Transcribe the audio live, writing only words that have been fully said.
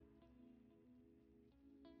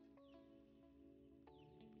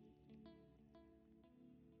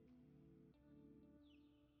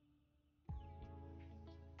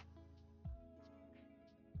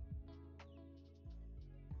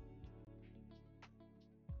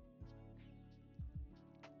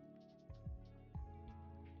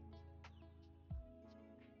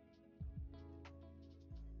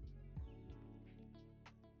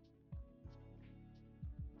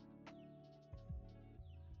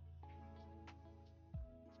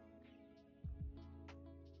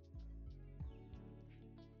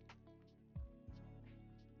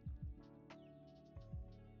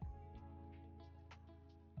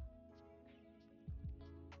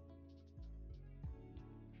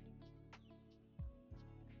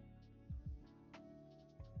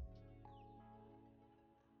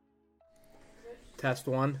Test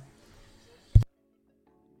one.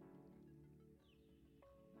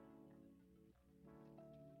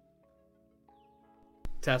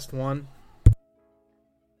 Test one.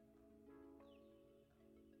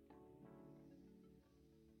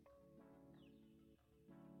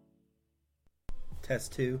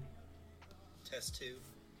 Test two. Test two.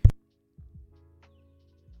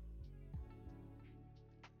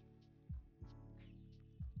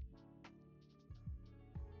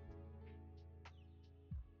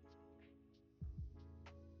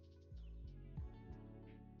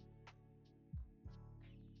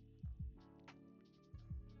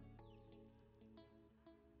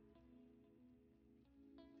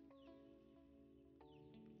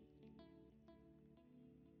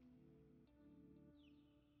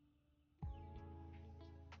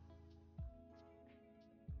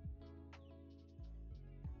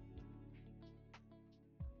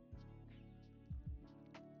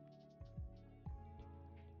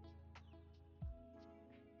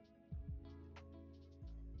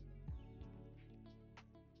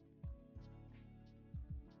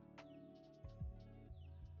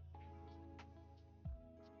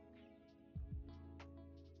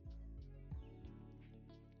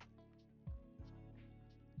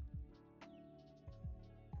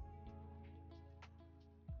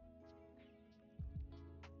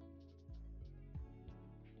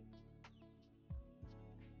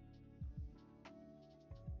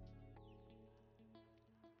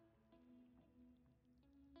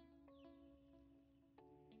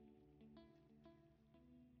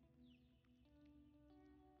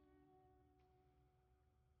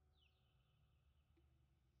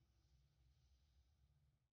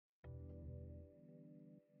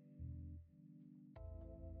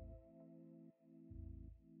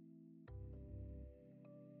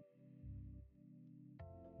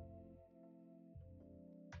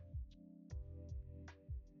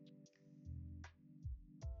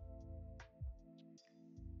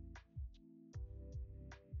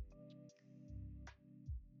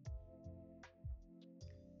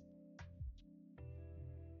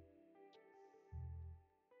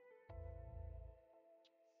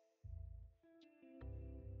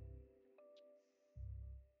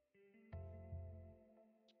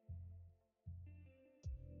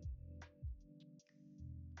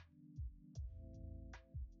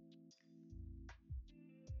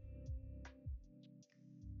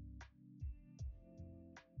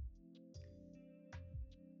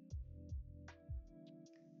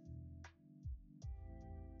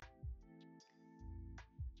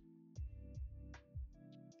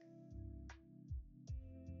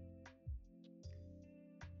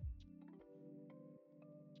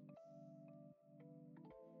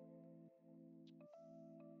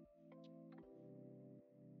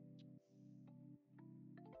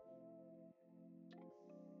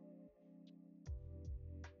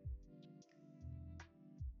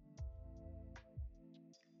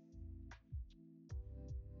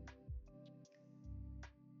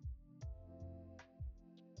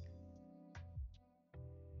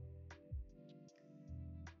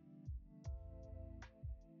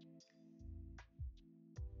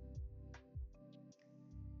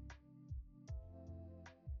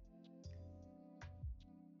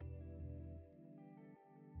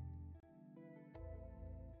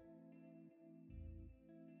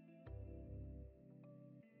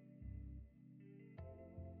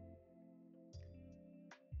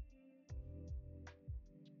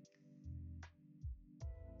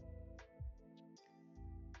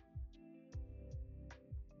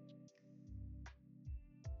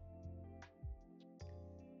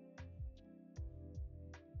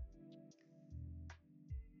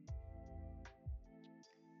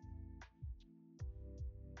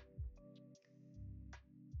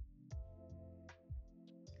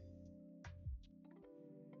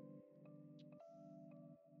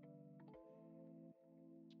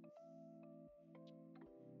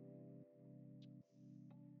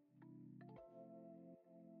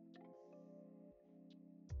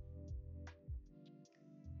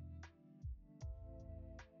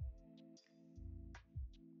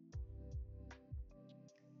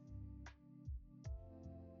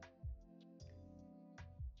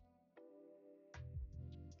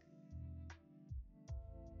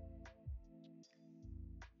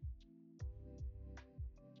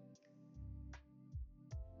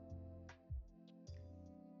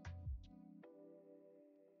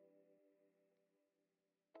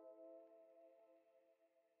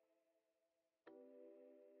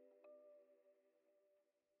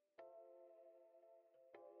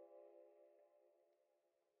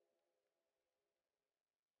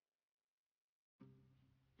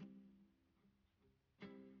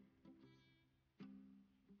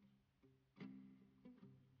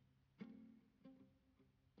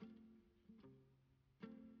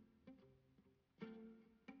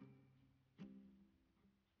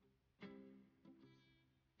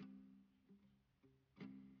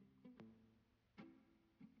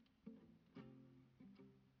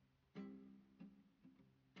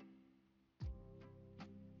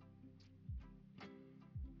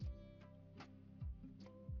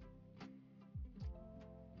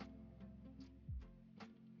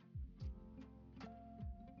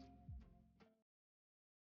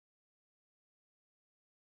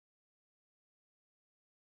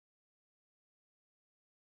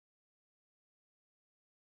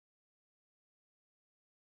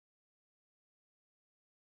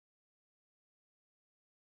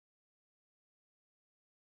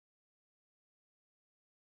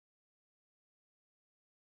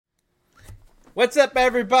 What's up,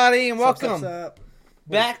 everybody, and welcome Sup?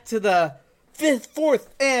 back to the fourth,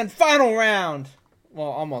 and final round. Well,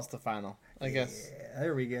 almost the final, I guess. Yeah,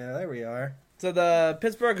 there we go. There we are. To the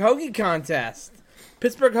Pittsburgh Hoagie contest.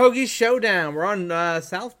 Pittsburgh Hoagie Showdown. We're on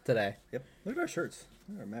South today. Yep. Look at our shirts.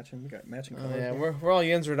 We got matching Oh, colors. yeah, we're all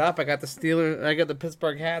yinzered up. I got the Steelers. I got the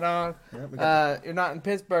Pittsburgh hat on. Yep, You're not in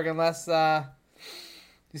Pittsburgh unless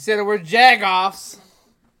you say the word Jagoffs.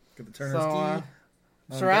 got the Turner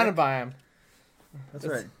ski. Surrounded by them. That's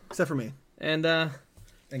right. Except for me. And And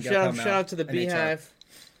shout out to the NHL. Beehive.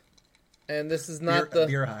 And this is not the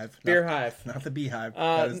Beer Hive. Beer Hive. Not the Beehive.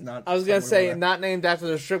 That is not. I was gonna say somewhere not named after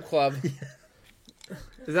the strip club.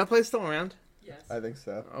 Is that place still around? Yes. I think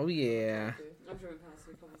so. Oh yeah. I'm sure we passed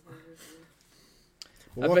it a couple times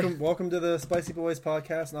recently. Well, welcome to the Spicy Boys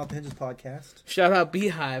podcast, not the Hinges podcast. Shout out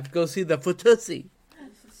Beehive. Go see the Footussie.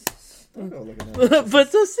 Don't go looking at it.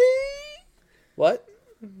 Footussie. What?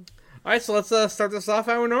 All right, so let's start this off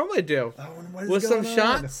how we normally do. Oh, and what is With going some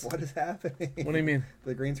on? shots? What is happening? What do you mean?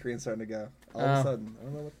 The green screen's starting to go. All of a sudden. I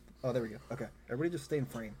don't know what. Oh, there we go. Okay. Everybody just stay in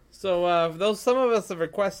frame. So some of us have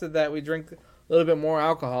requested that we drink a little bit more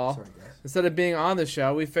alcohol. Sorry, guys. Instead of being on the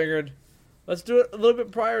show, we figured let's do it a little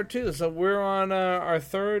bit prior too. So we're on our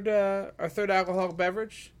third alcoholic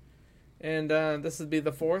beverage, and this would be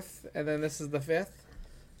the fourth, and then this is the fifth.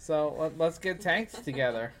 So let's get tanked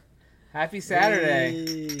together. Happy Saturday!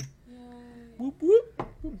 Yay. Whoop whoop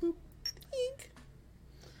whoop whoop. Eek.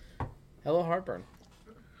 Hello, heartburn.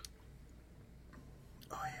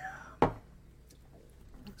 Oh, yeah.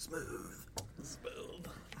 Smooth.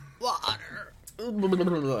 Water.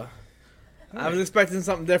 I was expecting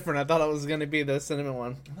something different. I thought it was going to be the cinnamon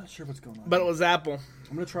one, I'm not sure what's going on. but it was apple.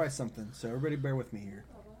 I'm going to try something, so everybody bear with me here.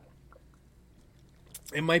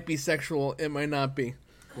 It might be sexual. It might not be.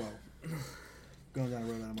 Well, going down a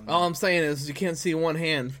road that I'm on. All I'm saying is you can't see one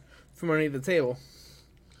hand from underneath the table.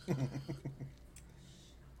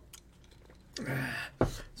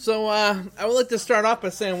 So I would like to start off by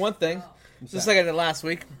saying one thing, just like I did last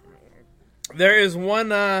week. There is one,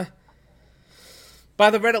 by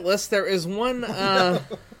the Reddit list, there is one,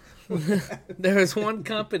 there is one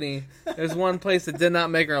company, there's one place that did not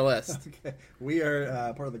make our list. Okay. We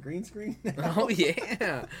are part of the green screen. Oh,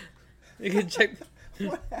 yeah. You can check.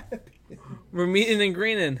 What happened? We're meeting and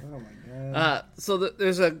greening. Oh, my God. So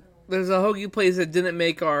there's a hoagie place that didn't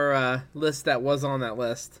make our list that was on that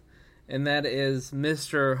list, and that is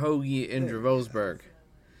Mr. Hoagie in Dravosburg.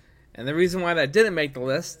 And the reason why that didn't make the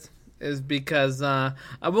list is because I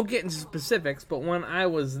won't get into specifics, but when I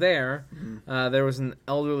was there, there was an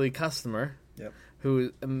elderly customer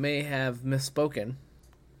who may have misspoken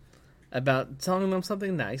about telling them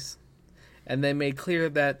something nice, and they made clear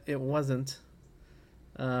that it wasn't.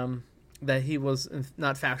 That he was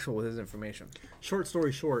not factual with his information. Short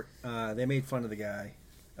story short, they made fun of the guy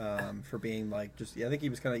for being like I think he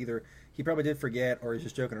was kind of either he probably did forget or he's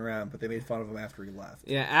just joking around, but they made fun of him after he left.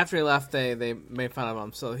 Yeah, after he left, they made fun of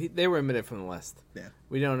him, so they were omitted from the list. Yeah,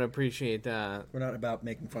 we don't appreciate. We're not about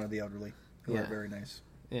making fun of the elderly, who are very nice.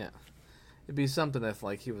 Yeah, it'd be something if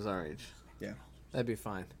like he was our age. Yeah, that'd be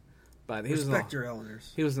fine. But he respect your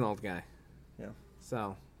elders. He was an old guy. Yeah.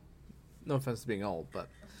 So, no offense to being old, but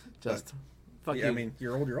just fuck you. I mean,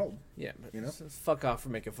 you're old. You're old. Yeah, but you know, fuck off for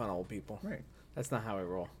making fun of old people. Right. That's not how I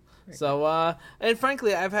roll. Right. So, and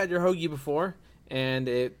frankly, I've had your hoagie before, and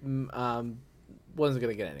it wasn't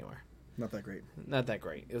gonna get anywhere. Not that great. Not that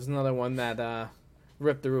great. It was another one that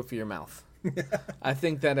ripped the roof of your mouth. I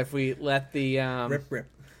think that if we let the rip.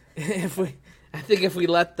 if we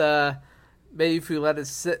let it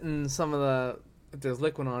sit in some of the, if there's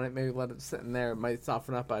liquid on it, maybe let it sit in there. It might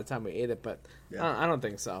soften up by the time we ate it, but I don't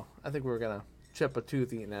think so. I think we're gonna chip a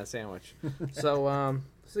tooth eating that sandwich. So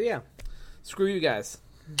yeah, screw you guys.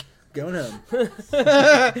 Going home.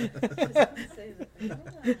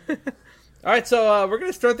 All right, so we're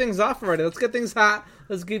gonna start things off already. Let's get things hot.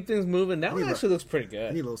 Let's keep things moving. That one actually looks pretty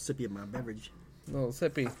good. I need a little sippy of my beverage. A little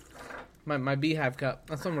sippy. My beehive cup.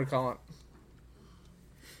 That's what I'm gonna call it.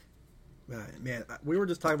 Man, we were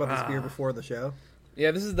just talking about this beer before the show.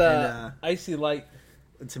 Yeah, this is the icy light.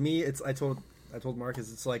 To me, it's I told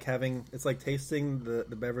Marcus it's like tasting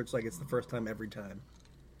the beverage like it's the first time every time.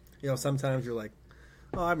 You know, sometimes you're like,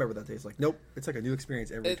 oh, I remember that taste. Like, nope, it's like a new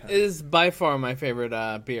experience every time. It is by far my favorite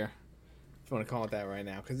beer, if you want to call it that right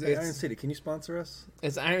now. Hey, Iron City, can you sponsor us?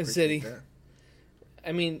 It's Iron City.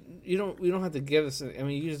 I mean, we don't have to give us. I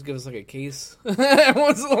mean, you just give us like a case once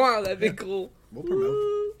in a while. That'd be cool. We'll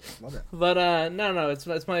promote. Love it. But no, it's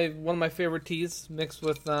one of my favorite teas mixed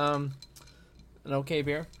with an okay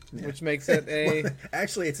beer, which makes it a. Well,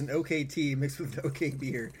 actually, it's an okay tea mixed with okay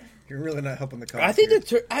beer. You're really not helping the cause. I think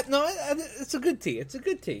here. it's a good tea. It's a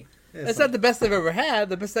good tea. Yeah, it's not the best I've ever had.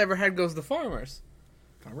 The best I ever had goes to Farmers.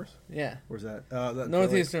 Farmers. Yeah. Where's that?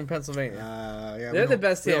 Northeastern Pennsylvania. Yeah, They're the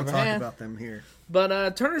best tea we I don't ever talk had. about them here.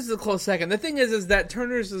 But Turner's is a close second. The thing is that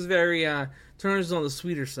Turner's is very Turner's is on the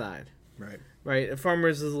sweeter side, Right. right?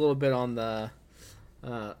 Farmers is a little bit on the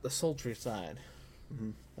sultry side.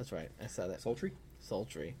 Mm-hmm. That's right. I said it. Sultry.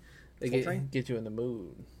 Sultry. They Sultry? get you in the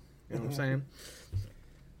mood. You know what I'm saying?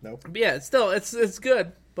 No. But yeah, it's still it's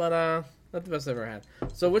good, but not the best I've ever had.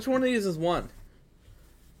 So which one of these is one?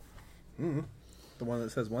 Mm-hmm. The one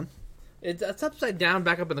that says one. It's upside down,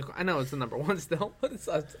 back up in the. I know it's the number one still, but it's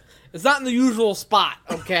not in the usual spot.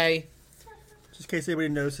 Okay. Just in case anybody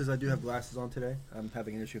notices, I do have glasses on today. I'm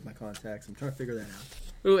having an issue with my contacts. I'm trying to figure that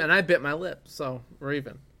out. Ooh, and I bit my lip, so we're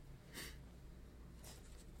even.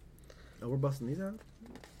 Oh, we're busting these out?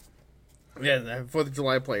 Yeah, the 4th of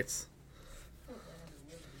July plates.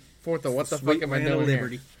 4th of what the Sweet fuck am I land of doing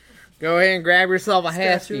Liberty. here? Go ahead and grab yourself a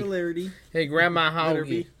Statue of Hasky. Liberty. Hey, grab my Better hoagie.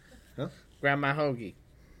 be. Huh? Grab my hoagie.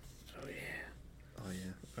 Oh, yeah. Oh,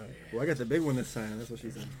 yeah. Well, I got the big one this time. That's what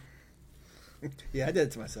she said. Yeah, I did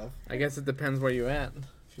it to myself. I guess it depends where you at.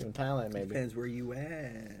 If you're in Thailand, maybe. Depends where you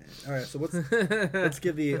at. All right, so let's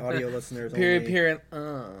give the audio listeners Period.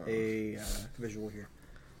 a visual here.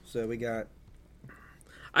 So we got.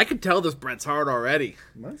 I can tell this bread's hard already.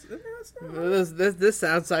 That's not hard. This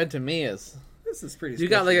outside to me is. This is pretty. You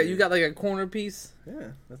got like sketchy. a corner piece. Yeah.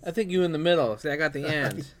 I think you in the middle. See, I got the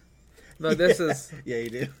end. Look, this is. Yeah, you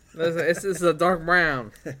do. This is a dark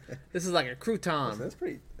brown. This is like a crouton. That's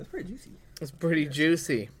pretty juicy. It's pretty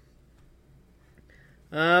juicy.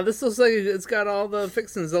 This looks like it's got all the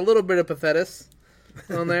fixings. A little bit of pathetis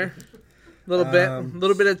on there. A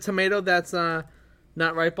little bit of tomato that's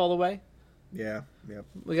not ripe all the way. Yeah.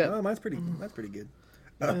 We got. Oh, mine's pretty good.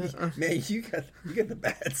 Man, you got the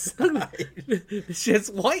bad side. Shit's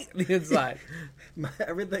white on the inside.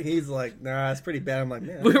 Everything he's like, nah, it's pretty bad. I'm like,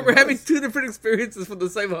 man, We're having two different experiences for the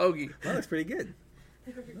same hoagie. Mine looks pretty good.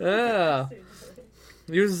 Ah.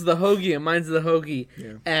 Yours is the hoagie and mine's the hoagie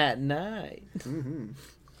at night. Mm-hmm.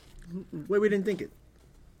 Wait, we didn't think it.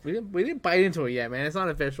 We didn't bite into it yet, man. It's not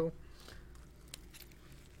official.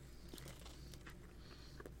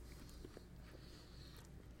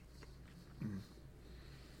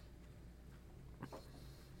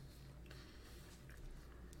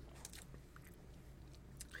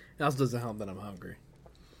 It also doesn't help that I'm hungry.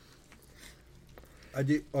 I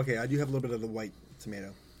do have a little bit of the white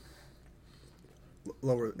tomato.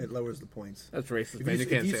 It lowers the points. That's racist, If man. you, You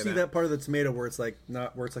can't if you say see that. that part of the tomato where it's like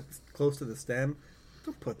close to the stem,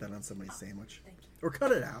 don't put that on somebody's sandwich, or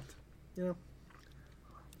cut it out. You know,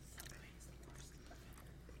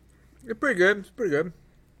 It's pretty good. It's pretty good.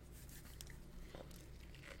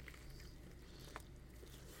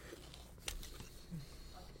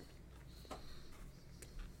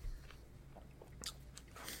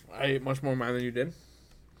 I ate much more of mine than you did.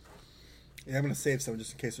 yeah. I'm gonna save some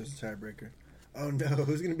just in case there's a tiebreaker. Oh no,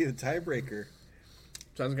 who's gonna be the tiebreaker?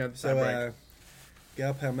 Sounds good. So,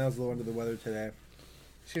 Gal Palmel's a little under the weather today.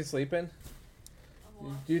 She's sleeping.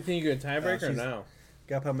 Do you think you could tiebreak or she's- no?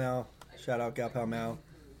 Gal Palmel, shout out Gal Palmel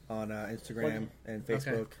on Instagram and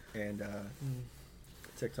Facebook and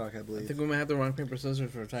TikTok, I I believe. think we might have to rock paper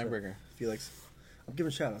scissors for a tiebreaker. Felix, I'm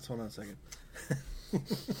giving shout outs. Hold on a second.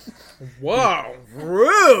 Whoa,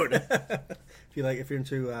 rude! If you're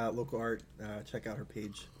into local art, check out her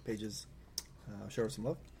pages. Show her some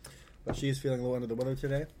love. But she's feeling a little under the weather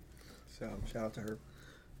today, so shout out to her.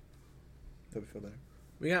 Hope you feel better.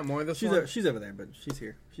 We got more of this one. She's over there, but she's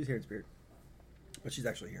here. She's here in spirit, but she's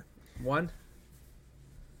actually here. One.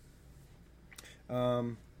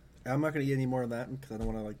 I'm not going to eat any more of that because I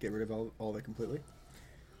don't want to get rid of all of it completely.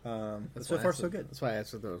 But so far, so good. That's why I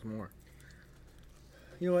asked if there was more.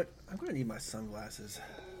 You know what? I'm going to need my sunglasses.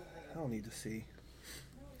 I don't need to see. Each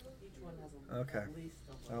one has Okay. at least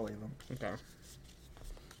a I'll leave them. Okay.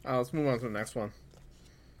 Let's move on to the next one.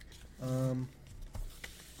 All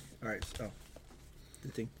right. So,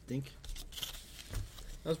 dink.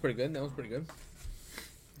 That was pretty good.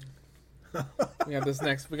 We got this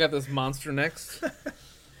next. We got this monster next. Look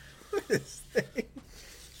at this thing.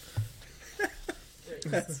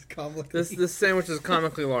 That's complicated. This sandwich is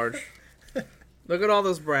comically large. Look at all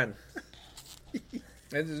this bread.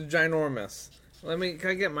 It's ginormous. Can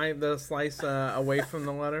I get the slice away from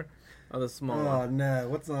the letter? Oh, the small Oh one. no!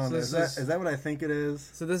 What's on So there? this Is that what I think it is?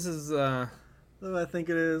 So this is. Is that what I think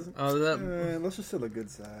it is? Oh, is that? Let's just say the good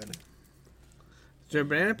side. Is there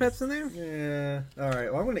banana peps in there? Yeah. All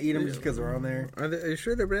right. Well, I'm gonna eat them just because they're on there. Are you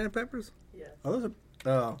sure they're banana peppers? Yeah. Yes. Oh, those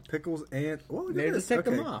are pickles and... Well, look at Maybe this. just take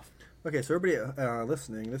Okay. them off. Okay, so everybody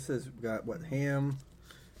listening, this has got, what, ham?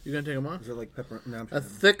 You gonna take them off? Is it like pepper? No, I'm A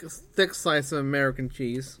sure. thick slice of American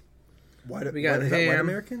cheese. White, we got is that white ham.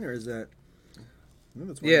 American, or is that... No,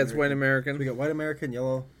 that's Yeah, it's white American. So we got white American,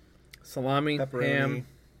 yellow, Salami, pepperoni, ham.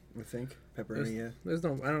 I think. Pepperoni, yeah. There's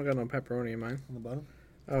no. I don't got no pepperoni in mine. On the bottom?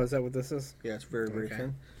 Oh, is that what this is? Yeah, it's very, very Okay.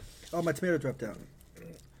 thin. Oh, my tomato dropped out.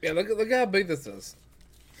 Yeah, look how big this is.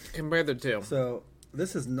 Compare the two. So,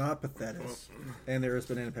 this is not pathetic. And there is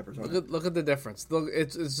banana peppers on it. Look at the difference. Look,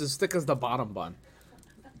 it's as thick as the bottom bun.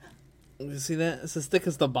 You see that? It's as thick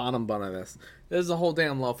as the bottom bun of this. This is a whole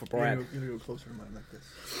damn loaf of bread. You gotta go closer to mine like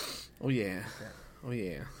this. Oh yeah. Oh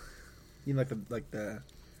yeah. You know, like the...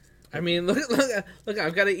 I mean, look!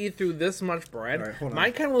 I've got to eat through this much bread. All right, hold on.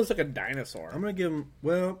 Mine kind of looks like a dinosaur. I'm gonna give him...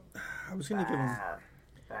 Well, I was gonna give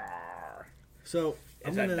him... So,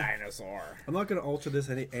 It's a dinosaur. I'm not gonna alter this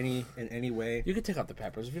in any way. You can take out the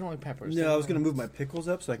peppers if you don't like peppers. No, I was gonna move my pickles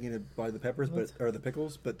up so I can buy the peppers, or the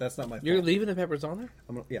pickles, but that's not my fault. You're leaving the peppers on there?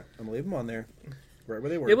 I'm gonna leave them on there, right where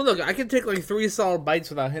they were. Yeah, but look, I can take like 3 solid bites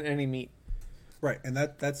without hitting any meat. Right, and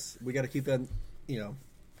that's we got to keep that, you know,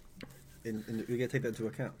 and we got to take that into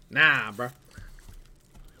account. Nah, bro.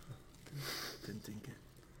 Didn't think it.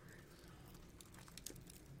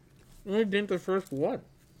 Only dink the first one.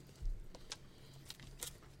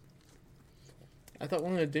 I thought we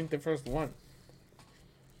were gonna dink the first one.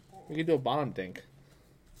 We could do a bottom dink.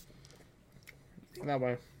 That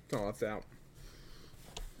way, it's not left out.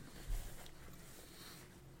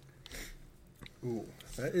 Ooh,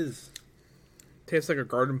 that is Tastes like a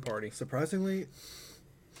garden party. surprisingly.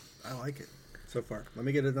 I like it so far. Let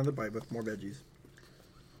me get another bite with more veggies.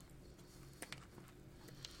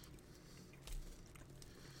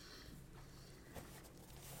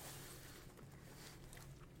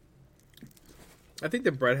 I think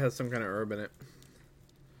the bread has some kind of herb in it.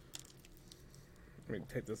 Let me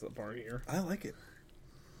take this apart here. I like it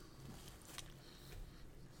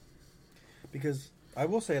because I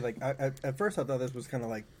will say, like, at first I thought this was kind of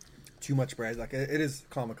like too much bread. Like, it is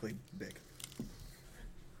comically big,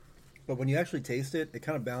 but when you actually taste it, it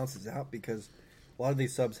kind of balances out because a lot of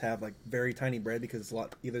these subs have like very tiny bread because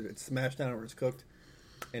it's either it's smashed down or it's cooked,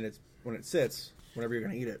 and it's when it sits, whenever you're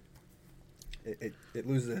gonna eat it, it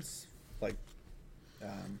loses its like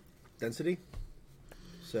density.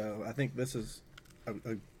 So I think this is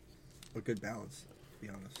a good balance, to be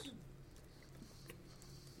honest.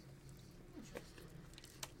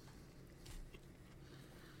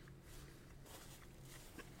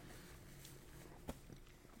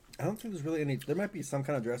 I don't think there's really any. There might be some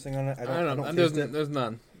kind of dressing on it. I don't know. taste There's it,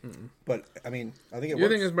 none. but I mean, I think it You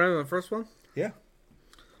works. think it's better than the first one? Yeah,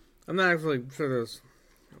 I'm not actually sure there's.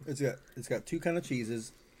 it's got 2 kind of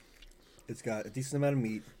cheeses. It's got a decent amount of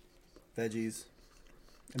meat, veggies.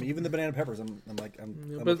 I mean, even the banana peppers. I'm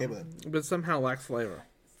okay with it. But somehow lacks flavor.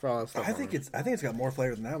 For all that stuff I on think it. it's got more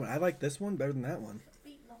flavor than that one. I like this one better than that one.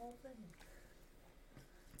 Eating the whole thing.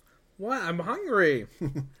 What? I'm hungry. Ew, you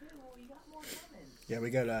got more coming. Yeah,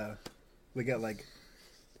 we got like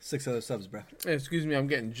 6 other subs, bro. Excuse me, I'm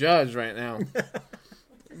getting judged right now.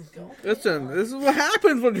 Listen, this is what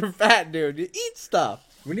happens when you're fat, dude. You eat stuff.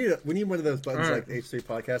 We need one of those buttons All like right. the H3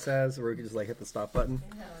 podcast has, where we can just like hit the stop button.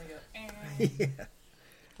 And now I go, Yeah,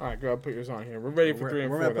 All right, go ahead, put yours on here. We're ready for 3 and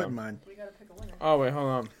 4. where am I Though. putting mine? we gotta pick a winner. Oh wait, hold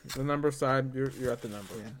on. The number side, you're at the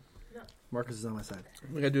number. Yeah. No. Marcus is on my side.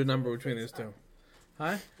 We gotta do a number between these two.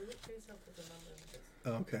 Huh? Do it face up with the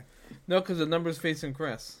number. Oh, okay. No, because the number's facing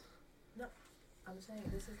Chris. No, I'm saying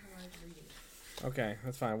this is how I'm reading. Okay,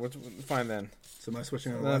 that's fine. Fine then. So am I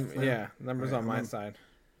switching on the left? now? Yeah, number's All right, on my I'm side.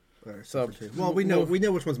 All right, So, super two. Well, we know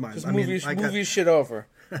which one's mine. Just I move, mean, move your shit over.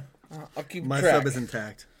 I'll keep my track. sub is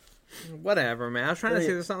intact. Whatever, man. I was trying to Yeah, see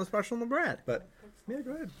yeah. if there's something special in the bread. But yeah,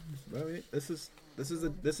 go ahead. Well, this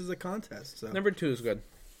is a contest. So Number 2 is good.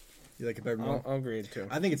 you like it better than one? I'll agree too.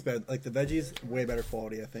 I think it's better. Like the veggies, way better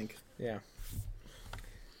quality. I think Yeah.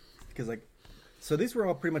 because so these were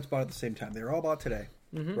all pretty much bought at the same time. They were all bought today,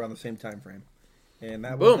 Mhm. around the same time frame, and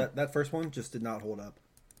Boom. that first one just did not hold up.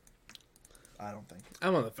 I don't think.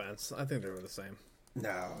 I'm on the fence. I think they were the same.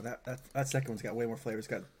 No, that second one's got way more flavor. It's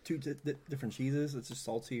got 2 different cheeses. It's just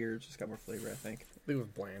saltier. It's just got more flavor, I think. I think it was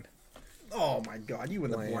bland. Oh my god, you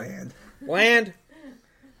and the Bland. bland. Bland.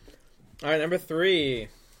 All right, number 3.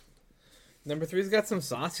 Number 3's got some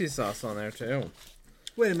saucy sauce on there too.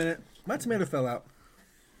 Wait a minute, my tomato fell out.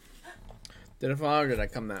 Did it fall or did I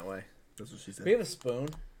come that way? That's what she said. We have a spoon.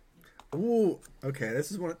 Ooh, okay.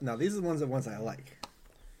 This is one. Now these are the ones I like.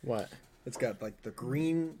 What? It's got like the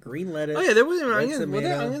green lettuce. Oh yeah, there wasn't red onions. Were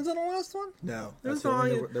there tomato. onions on the last one? No, There's that's no the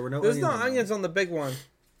only- onions. there were no There's onions. no on that onions one. on the big one.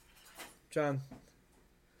 John,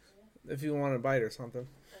 if you want a bite or something.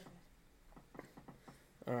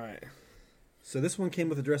 All right. So this one came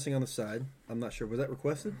with a dressing on the side. I'm not sure. Was that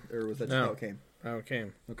requested or was that just how it came? Oh, it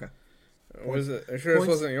came. Okay. Was it? Are you sure this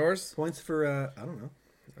wasn't yours? Points for I don't know.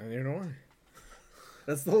 Neither do I.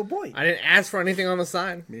 That's the whole point. I didn't ask for anything on the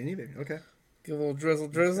side. Me neither. Okay. Get a little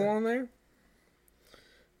drizzle on there.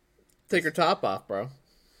 Take your top off, bro. A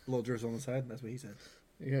little drizzle on the side. That's what he said.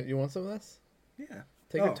 You want some of this? Yeah.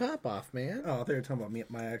 Take your top off, man. Oh, I thought you were talking about me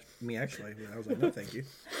actually. I was like, no, thank you.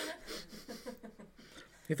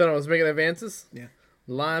 You thought I was making advances? Yeah.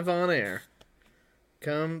 Live on air.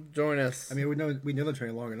 Come join us. I mean, we know the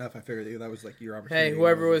train long enough. I figured that was like your opportunity. Hey,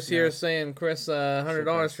 whoever was here saying, Chris,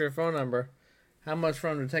 $100 for your phone number. How much for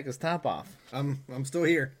him to take his top off? I'm still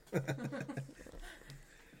here.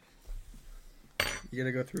 You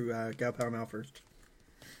gotta go through Gal Power Mal first.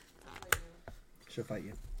 She'll fight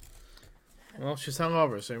you. Well, she's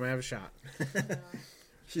hungover, so you might have a shot.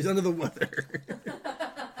 She's under the weather.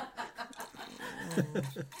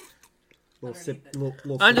 Little sip.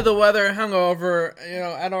 Under the weather, hungover,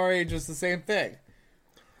 at our age, it's the same thing.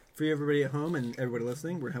 For everybody at home and everybody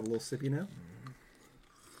listening, we're gonna have a little sippy now.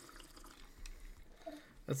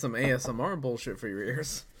 That's some ASMR bullshit for your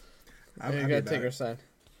ears. You gotta take your side.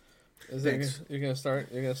 You're gonna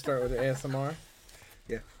start with the ASMR.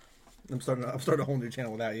 Yeah, I'm starting a whole new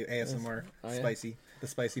channel without you. ASMR, yeah? Spicy, the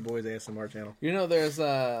Spicy Boys ASMR channel. You know, there's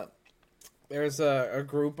a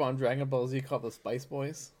group on Dragon Ball Z called the Spice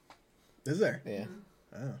Boys. Is there? Yeah.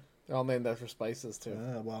 Oh. They're all named after spices too.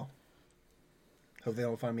 Well. Hope they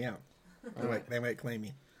don't find me out. They might claim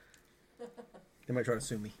me. They might try to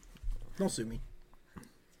sue me. Don't sue me.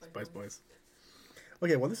 Spice Boys.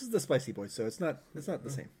 Okay, well this is the Spicy Boys, so it's not the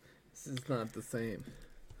same. This is not the same.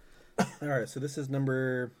 All right, so this is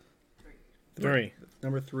number 3.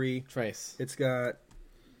 Number 3. Trace. It's got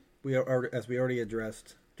as we already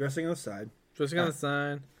addressed, dressing on the side. Dressing on the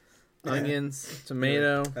side. Onions,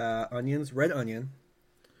 tomato, onions, red onion.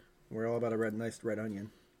 We're all about a nice red onion.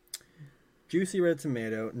 Juicy red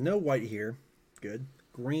tomato. No white here. Good.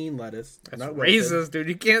 Green lettuce. That's not racist, dude.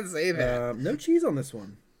 You can't say that. No cheese on this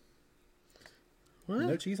one. What?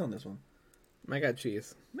 No cheese on this one. I got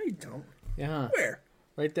cheese. No, you don't. Yeah. Where?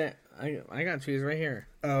 Right there. I got cheese right here.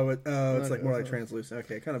 Oh, it's like more like translucent.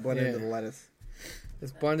 Okay, it kind of blended into the lettuce.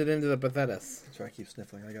 It's blended into the patatas. That's why I keep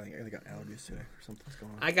sniffling. I got allergies today or something's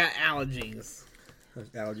going on. I got allergies. There's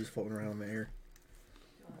allergies floating around in my ear.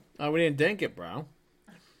 Oh, we didn't dink it, bro.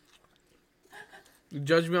 You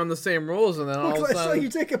judge me on the same rules, and then all of a I saw sudden you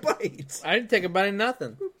take a bite. I didn't take a bite of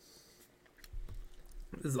nothing.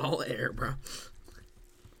 This is all air, bro.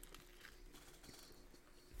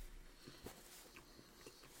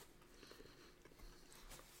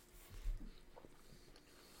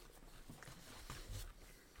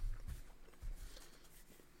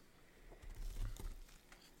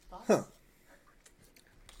 Huh.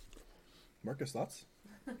 Marcus, thoughts?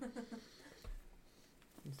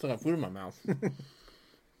 Still got food in my mouth.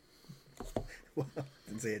 Well,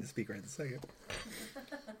 didn't say I had to speak right this second.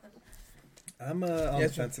 I'm on the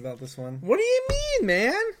fence about this one. What do you mean,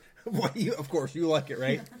 man? What you? Of course, you like it,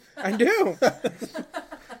 right? I do.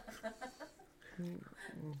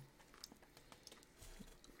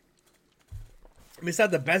 It's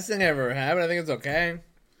not the best thing I ever had, but I think it's okay.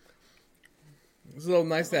 It's a little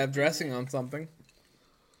nice to have dressing on something.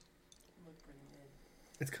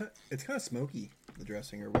 It's kind of smoky, the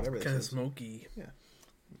dressing or whatever. Kind of smoky. Yeah.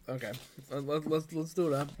 Okay, let's do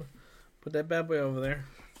it up. Put that bad boy over there.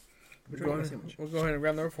 We'll go ahead and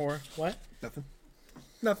grab number 4. What?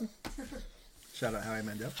 Nothing. Shout out Howie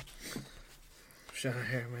Mandel. Shout out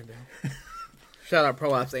Harry Mandel. Shout out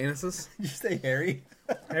Prolapse Anuses. Did you say Harry?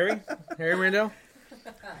 Harry Mandel.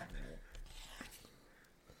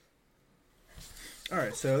 All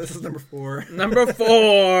right, so this is number 4. Number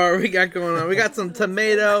 4 we got going on. We got some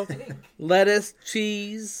tomato, lettuce,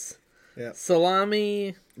 cheese,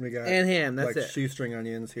 salami, and ham. That's it. Shoestring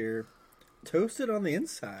onions here. Toasted on the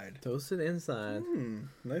inside. Toasted inside.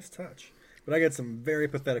 Nice touch. But I got some very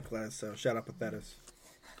pathetic lettuce, so shout out pathetis.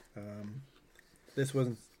 This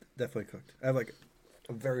wasn't definitely cooked. I have like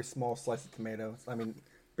a very small slice of tomato. I mean,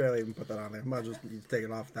 barely even put that on there. Might as well just take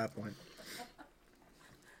it off at that point.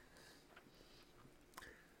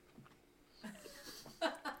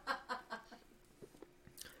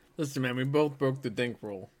 Listen, man, we both broke the dink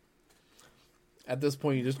rule. At this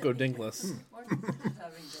point, you just go dinkless.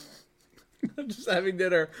 I'm just having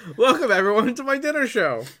dinner. Welcome, everyone, to my dinner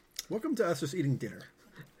show. Welcome to us just eating dinner.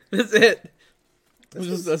 That's it. It's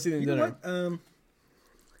just us eating dinner.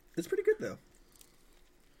 It's pretty good, though.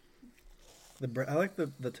 The bread, I like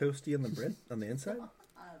the toasty on the bread on the inside.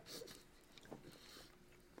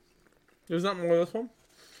 There's not more of this one?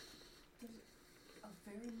 A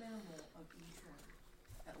very minimal of each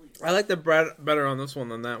one, at least. I like the bread better on this one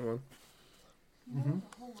than that one. Mm-hmm.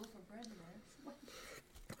 A whole loaf of bread in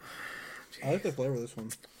there. I like the flavor of this one.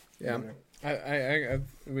 Yeah.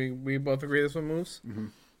 We both agree this one moves? Mm-hmm.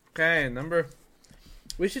 Okay, number...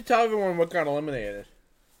 We should tell everyone what got eliminated.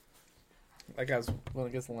 Like when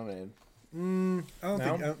it gets eliminated. I don't No?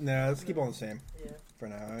 think... No, let's keep on the same Yeah. for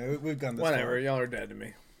now. We've gone this Whatever, far. y'all are dead to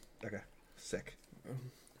me. Okay. Sick.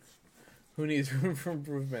 Who needs room for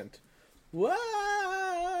improvement? Whoa!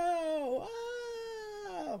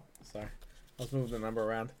 Whoa! Sorry. Let's move the number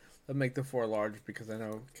around. Let's make the 4 large because I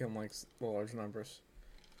know Kim likes the large numbers.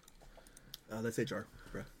 That's HR,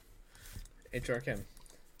 bro. HR Kim.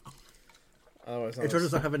 Otherwise, HR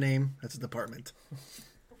does not have a name. That's a department.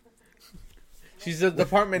 she's the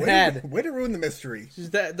department head. Way to ruin the mystery. She's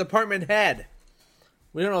the department head.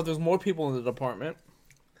 We don't know if there's more people in the department.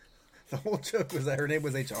 The whole joke was that her name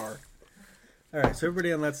was HR. All right, so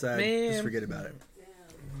everybody on that side, Man. just forget about it.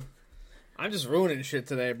 I'm just ruining shit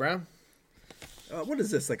today, bro. What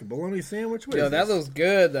is this? Like a bologna sandwich? What Yo, is that this? looks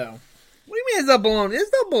good though. What do you mean it's not bologna?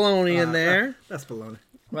 There's no bologna in there. That's bologna.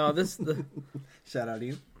 Well, this. Shout out to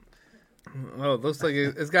you. Oh, it looks like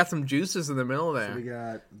it's got some juices in the middle So we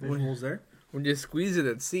there. got visuals there. When you squeeze it,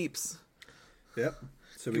 it seeps. Yep.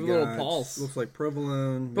 So Give we it a got little pulse. looks like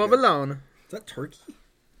provolone. We got- Provolone. Is that turkey?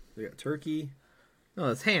 We got turkey. No,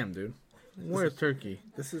 it's ham, dude. Where's turkey?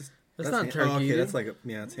 This is That's not ham. turkey, Oh, okay, dude. that's like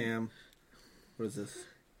it's ham. What is this?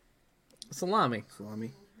 Salami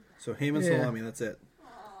Salami. So ham and Yeah. salami. That's it.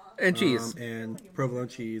 and cheese. And provolone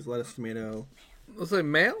cheese, lettuce, tomato, Looks like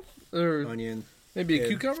mayo or onion. maybe a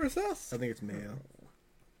and- cucumber sauce. I think it's mayo.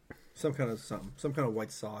 Some kind of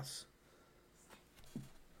white sauce.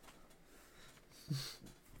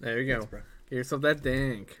 There you go. Thanks, bro. Get yourself that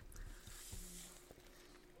dink.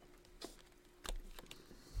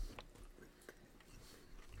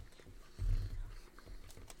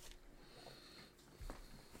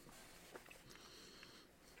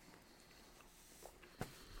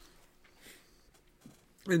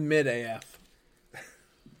 In mid AF.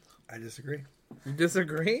 I disagree. You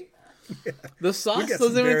disagree? The We sauce got doesn't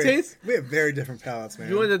some even very- taste. We have very different palates, man.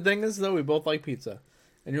 You know what the thing is though? We both like pizza,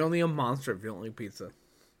 and you're only a monster if you don't like pizza.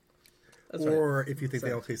 That's right. Or if you think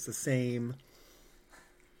they all taste the same.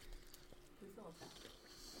 We feel attacked.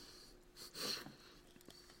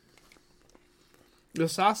 The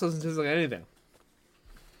sauce doesn't taste like anything.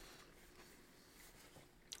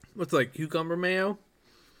 What's like cucumber mayo?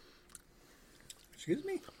 Excuse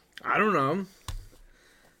me? I don't know.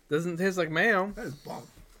 Doesn't taste like mayo. That is bomb.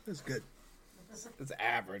 That's good. It's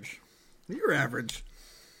average. You're average.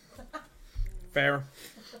 Fair.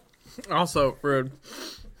 Also, rude.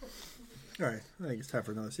 All right. I think it's time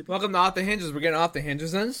for another sip. Welcome to Off the Hinges. We're getting off the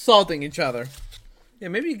hinges and insulting each other. Yeah,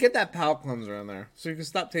 maybe you get that palate cleanser in there so you can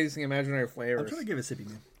stop tasting imaginary I'm flavors. trying to give it a sippy,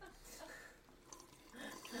 man.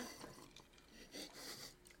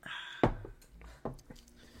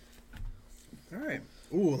 All right.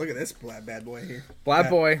 Ooh, look at this bad boy here. Black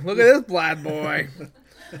boy. Look at this black boy.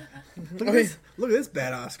 Look at this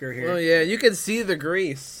bad Oscar here. Oh, yeah. You can see the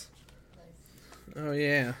grease. Oh,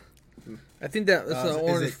 yeah. I think that's an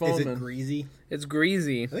orange is foam. it greasy? It's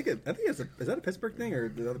greasy. I think is that a Pittsburgh thing, or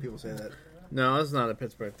do other people say that? No, it's not a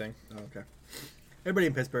Pittsburgh thing. Oh, okay. Everybody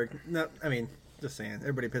in Pittsburgh. No, I mean, just saying.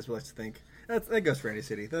 Everybody in Pittsburgh likes to think that goes for any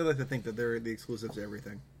city. They like to think that they're the exclusive to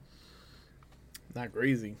everything. Not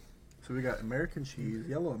greasy. So we got American cheese,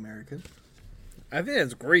 yellow American. I think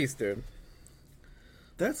it's grease, dude.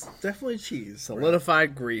 That's definitely cheese. bro.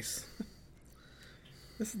 Solidified grease.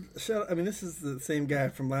 This is the same guy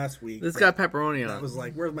from last week. This that- got pepperoni on That it. was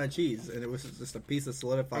like, "Where's my cheese?" And it was just a piece of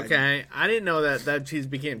solidified. Okay, I didn't know that cheese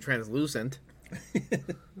became translucent.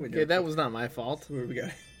 Okay, that was not my fault. What do we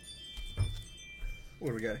got? What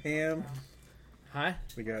do we got? Ham. Hi,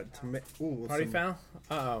 We got tomato. Ooh, party some, foul.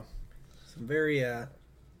 Uh-oh. some very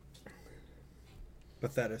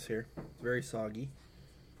pathetic here. Very soggy.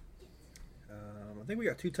 I think we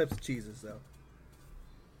got 2 types of cheeses though.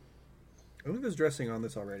 I think there's dressing on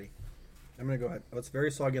this already. I'm gonna go ahead. Oh, it's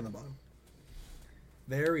very soggy on the bottom.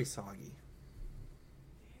 Very soggy.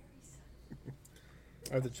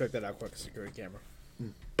 I have to check that out quick. Security camera.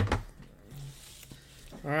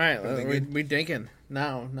 All right, Everything we dinking.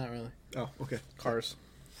 No, not really. Oh, okay. Cars.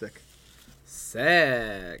 Sick.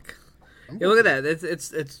 Sick. Yeah, look at that.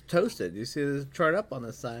 It's toasted. You see the chart up on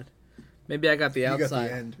this side. Maybe I got the You got the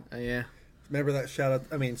outside. end. Yeah. Remember that shout out?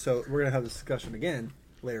 I mean, so we're gonna have this discussion again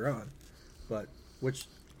later on. But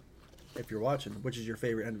if you're watching, which is your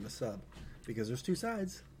favorite end of the sub? Because there's 2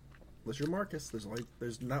 sides. Unless you're Marcus,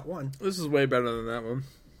 there's not one. This is way better than that one.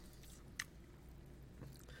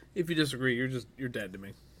 If you disagree, you're dead to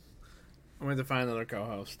me. I'm going to find another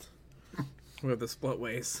co-host. We have to split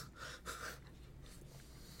ways.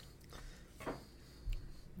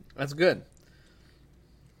 That's good.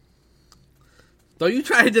 Don't you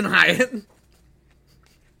try to deny it.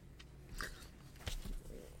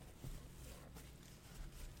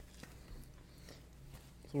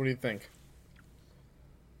 So what do you think?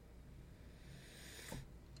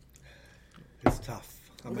 It's tough.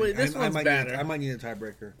 Wait, this one's better. I might need a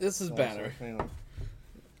tiebreaker. This is better. Hang on.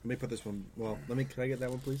 Let me put this one. Well, can I get that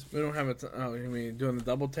one, please? We don't have it. Oh, you mean doing the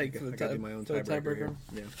double take for the I gotta do my own for the tiebreaker. Here.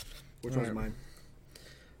 Yeah. Which one's Alright.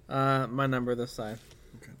 mine? My number this side.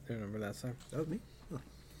 Okay. Your number that side. That was me. Huh.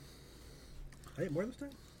 I ate more this time.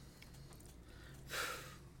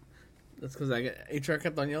 That's because HR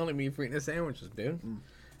kept on yelling at me for eating the sandwiches, dude.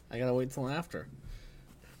 I gotta wait till after.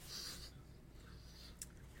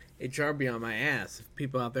 HR be on my ass if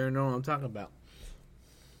people out there know what I'm talking about.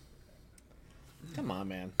 Come on,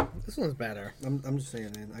 man. This one's better. I'm just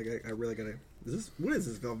saying, man. I really gotta. What is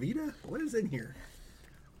this, Velveeta? What is in here?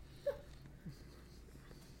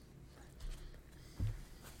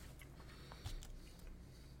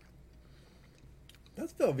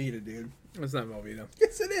 That's Velveeta, dude. It's not Velveeta.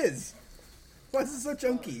 Yes, it is. Why is it so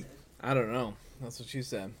chunky? I don't know. That's what she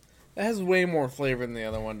said. That has way more flavor than the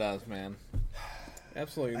other one does, man.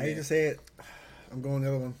 Absolutely. I hate to say it. I'm going the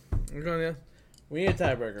other one. We're going to. We need a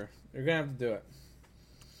tiebreaker. You're gonna have to do it.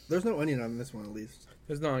 There's no onion on this one, at least.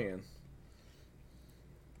 There's no onion.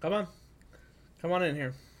 Come on in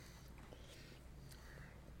here.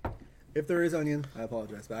 If there is onion, I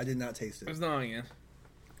apologize, but I did not taste it. There's no onion.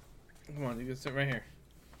 Come on, you can sit right here.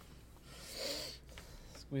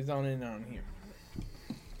 Squeeze on in on here.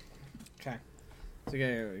 Okay. So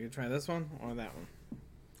you try this one or that one?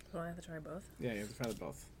 Do I have to try both? Yeah, you have to try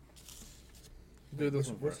both. Do this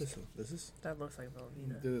one What's first. this one? This is? That looks like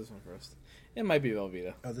Velveeta. Do this one first. It might be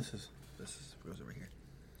Velveeta. Oh, this goes over here.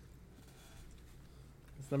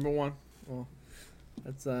 It's number one. Well,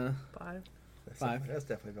 that's 5. Five. That's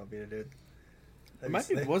definitely Velveeta, dude. it might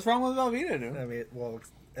be. What's wrong with Velveeta, dude? I mean, well,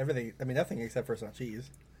 everything. I mean, nothing except for it's not cheese.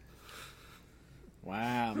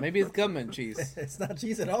 Wow, maybe it's government cheese. It's not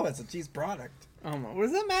cheese at all. It's a cheese product. Oh, what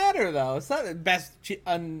does that matter though? It's not the best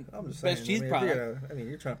I'm just saying, best cheese if product.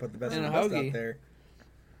 you're trying to put the best In of a the best hoagie. out there.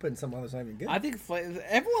 Putting something else not even good. I think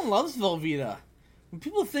everyone loves Velveeta. When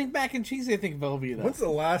people think mac and cheese, they think Velveeta. When's the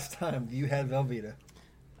last time you had Velveeta?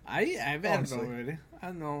 I've had Honestly. Velveeta. I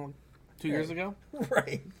don't know, 2 years ago.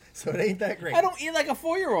 Right. So it ain't that great. I don't eat like a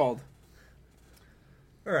 4-year-old.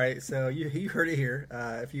 All right. So you heard it here.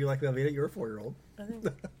 If you like Velveeta, you're a 4-year-old. I think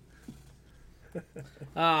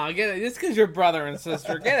Oh, get it. It's because you're brother and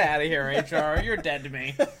sister. Get out of here, HR. You're dead to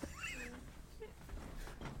me.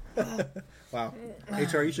 Wow.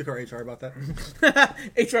 HR, you should call HR about that.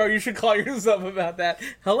 HR, you should call yourself about that.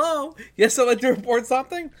 Hello? Yes, I'd like to report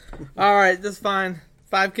something? All right, that's fine.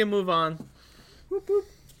 5 can move on. Whoop, whoop.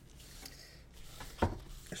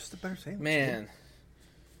 It's just a better sandwich. Man,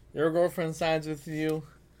 your girlfriend sides with you.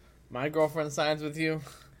 My girlfriend sides with you.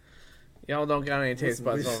 Y'all don't got any taste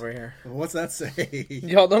buds over here. What's that say?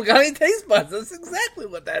 Y'all don't got any taste buds. That's exactly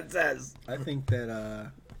what that says. I think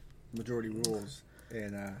that majority rules,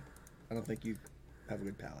 and I don't think you have a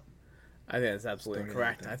good palate. I think that's absolutely Don't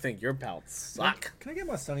correct. know. I think your palates suck. Can I get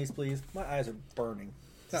my sunnies, please? My eyes are burning.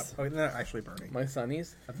 They're not actually burning. My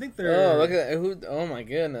sunnies. I think they're. Oh, look at that. Who? Oh my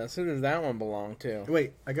goodness. Who does that one belong to?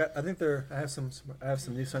 Wait, I think they're. I have some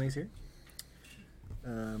new sunnies here.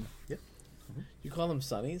 Yeah, You call them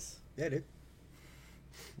sunnies? yeah, dude.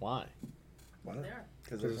 Why? Why not? There.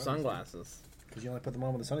 Because They're sunglasses. Because you only put them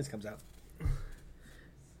on when the sunnies comes out.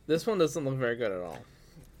 This one doesn't look very good at all.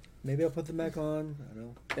 Maybe I'll put them back on. I don't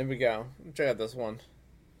know. Here we go. Check out this one.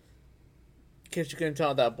 In case you couldn't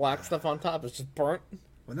tell, that black stuff on top is just burnt.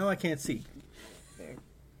 Well, now I can't see.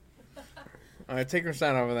 All right, take your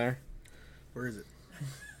sign over there. Where is it?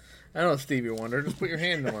 I know, Stevie Wonder. Just put your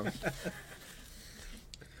hand on him.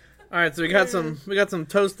 All right, so we got some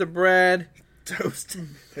toasted bread. Toast.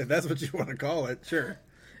 If that's what you want to call it, sure.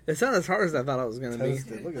 It's not as hard as I thought it was going to be.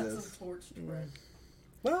 Toasted. Look at Got this. some torched bread.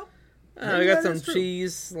 Well, We maybe got that some is true.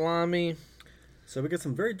 cheese, salami. So we got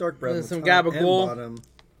some very dark bread. And on some the top and gabagool.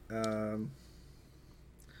 bottom.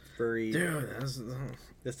 Very. Dude, that's...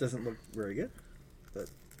 This doesn't look very good, but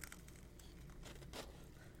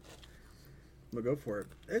we'll go for it.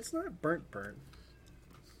 It's not burnt.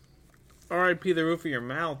 R.I.P. the roof of your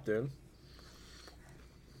mouth, dude.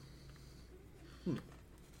 You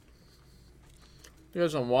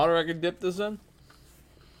got some water I could dip this in?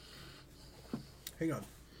 Hang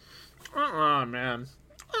on. Man.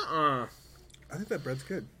 I think that bread's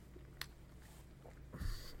good.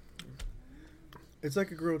 It's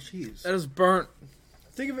like a grilled cheese. That is burnt.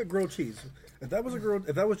 Think of it grilled cheese. If that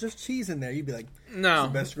was just cheese in there, you'd be like, No.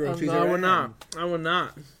 it's the best grilled cheese No, I've I ever would had. not. I would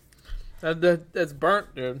not. That's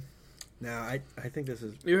burnt, dude. Now, I think this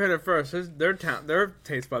is... You heard it first. Their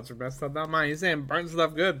taste buds are messed up, not mine. He's saying burnt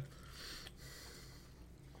stuff good.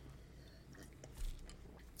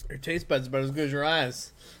 Your taste buds about as good as your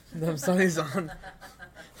eyes. Them sunnies on.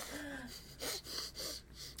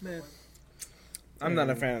 Man, I'm not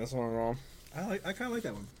a fan of this one at all. I kind of like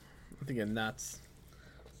that one. I think you're nuts.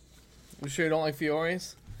 You sure you don't like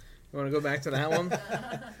Fiore's? You want to go back to that one?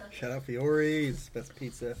 Shout out Fiore's. Best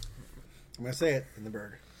pizza. I'm going to say it in the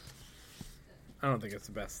burger. I don't think it's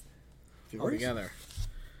the best Fiore's? altogether.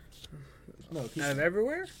 No, Out pizza. of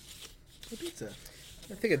everywhere? The pizza.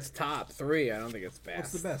 I think it's top 3. I don't think it's best.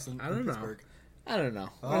 What's the best in I don't know. Pittsburgh? I don't know.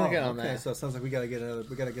 Oh, I'm gonna get on okay. that. So it sounds like we gotta get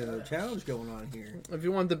another challenge going on here. If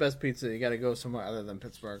you want the best pizza, you got to go somewhere other than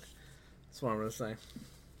Pittsburgh. That's what I'm gonna say.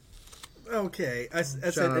 Okay, I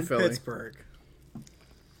said Shout out in Philly. Pittsburgh.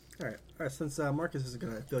 All right. Since Marcus is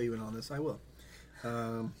gonna fill you in on this, I will.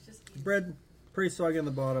 Bread pretty soggy on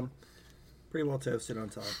the bottom, pretty well toasted on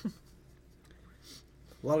top.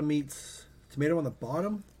 A lot of meats. Tomato on the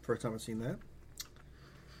bottom. First time I've seen that.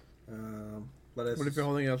 Lettuce. What if you're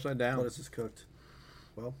holding it upside down? Lettuce is cooked.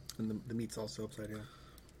 Well, and the meat's also upside down.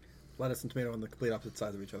 Lettuce and tomato on the complete opposite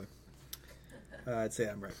sides of each other. I'd say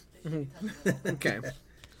I'm right. Okay.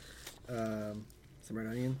 Some red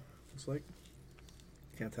onion, looks like.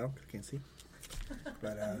 Can't tell, can't see.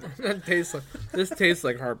 But This tastes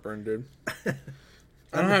like heartburn, dude.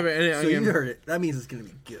 I don't have any so onion. you heard it. That means it's gonna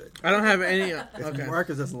be good. I don't have any. If Okay.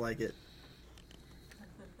 Marcus doesn't like it,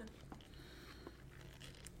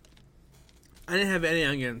 I didn't have any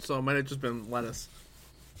onion, so it might have just been lettuce.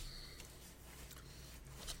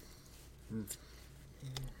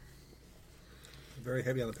 very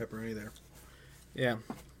heavy on the pepperoni there. Yeah.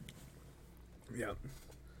 Yeah.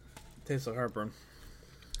 Tastes like heartburn.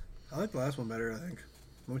 I like the last one better, I think.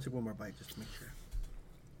 Let me take one more bite just to make sure.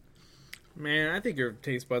 Man, I think your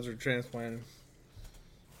taste buds are transplanted.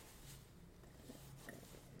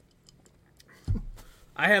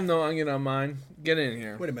 I have no onion on mine. Get in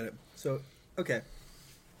here. Wait a minute. So, okay.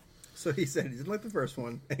 So he said he didn't like the first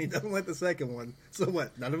one, and he doesn't like the second one. So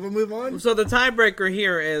what? None of them move on? So the tiebreaker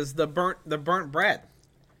here is the burnt bread.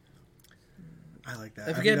 I like that.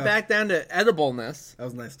 If I you think get back down to edibleness, that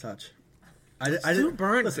was a nice touch. It's I too didn't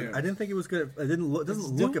burnt, listen. dude. I didn't think it was good. It didn't look. Doesn't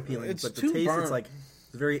It's look too- appealing, it's but the too taste, burnt. it's like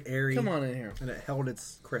it's very airy. come on in here. And it held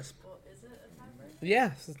its crisp. Well, is it a tiebreaker?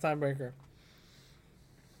 Yeah, it's the tiebreaker.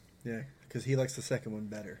 Yeah, because he likes the second one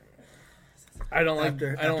better. I don't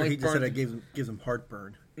After like he just said burnt. it gives him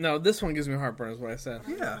heartburn. No, this one gives me heartburn. Is what I said.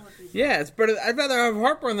 Yeah. Yeah, it's better. I'd rather have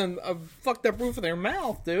heartburn than a fucked up roof of their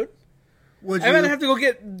mouth, dude. Would I'd you? rather have to go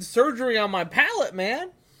get surgery on my palate,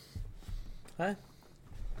 man. Huh?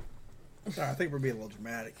 I think we're being a little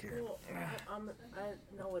dramatic here. Well, I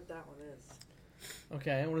know what that one is.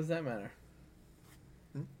 Okay, what does that matter?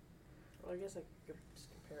 Well, I guess I could just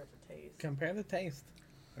compare it to taste. Compare the taste.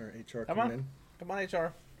 All right, HR Come coming on. in. Come on,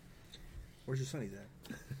 HR. Where's your sonnies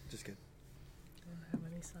at? Just kidding. I don't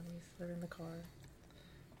have any sunnies. They're in the car.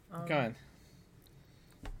 Go ahead.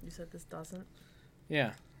 You said this doesn't?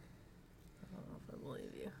 Yeah, I don't know if I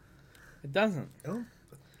believe you. it doesn't. Oh.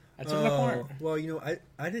 I took it apart. Well,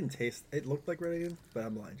 I didn't taste. It looked like red onion, but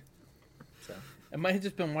I'm blind. So It might have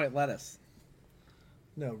just been white lettuce.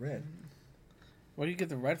 no red. Where do you get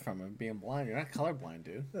the red from? It being blind. You're not colorblind,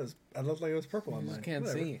 dude. I looked like it was purple You on just mine. can't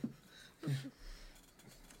Whatever. see.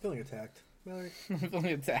 Feeling attacked. Mallory. Feeling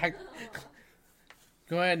attacked.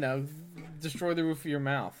 Go ahead now. Destroy the roof of your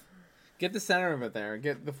mouth. Get the center of it there.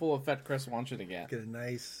 Get the full effect Chris wants you to get. Get a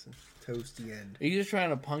nice toasty end. Are you just trying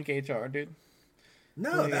to punk HR, dude?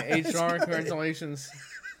 No, Like, that's HR, good. congratulations.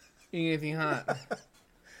 Eating anything hot.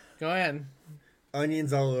 Go ahead.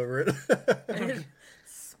 Onions all over it.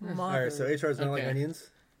 Smothered. All right, so HR's not like Okay. onions.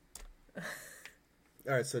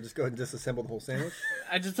 All right, so just go ahead and disassemble the whole sandwich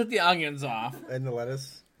I just took the onions off. and the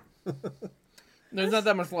lettuce. There's not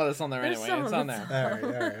that much lettuce on there There's anyway. some It's on on the there.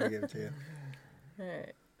 All right, I'll give it to you. Alright.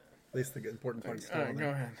 At least the important part is still All on right, go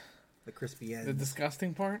there. ahead. The crispy end. The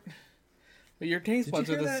disgusting part? But your taste Did you buds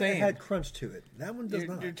are hear the that? It same. had crunch to it. That one does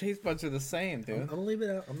not. Your taste buds are the same, I'm dude. gonna leave it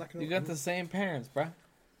out. I'm not gonna. You got the same parents, bruh.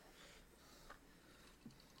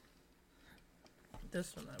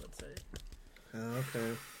 This one, I would say. Oh,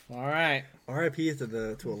 okay. All right. R.I.P.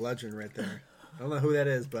 to a legend right there. I don't know who that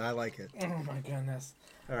is, but I like it. Oh my goodness.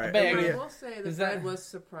 All right, bet everybody- I will say the Is bread that- was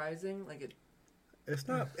surprising. Like it's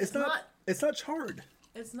not. not- It's not charred.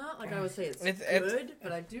 it's not like I would say it's It's- good,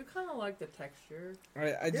 but I do kind of like the texture.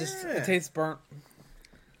 I just Yeah. it tastes burnt.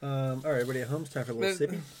 All right, everybody at home, it's time for a little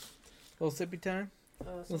sippy. Little sippy time.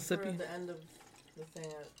 So for sippy. the end of the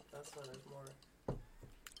thing, that's when there's more.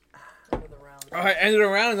 End of the round. All right, end of the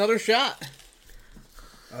round. Another shot.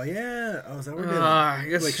 Oh, yeah. Oh, is that what we're doing? I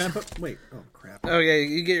guess. Wait, can I put... Wait. Oh, crap. Okay,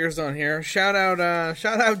 you get yours on here. Shout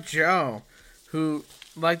out Joe, who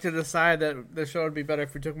liked to decide that the show would be better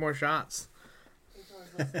if we took more shots.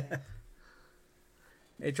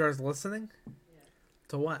 HR's listening? Yeah.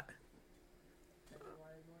 To what?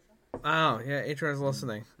 Oh, yeah, HR's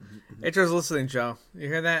listening. HR's listening, Joe. You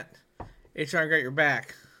hear that? HR got your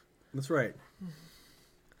back. That's right.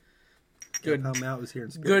 Good. How Matt was here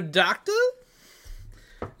in spirit. Good doctor?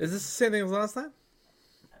 Is this the same thing as last time?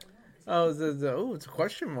 Oh, it's a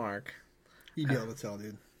question mark. You'd be able to tell,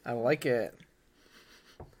 dude. I like it.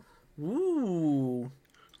 Ooh.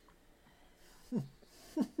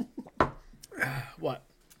 What?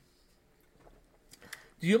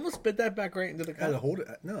 Do you almost spit that back right into the I had to cup? hold it.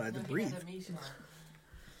 No, I had to breathe.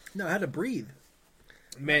 No, I had to breathe.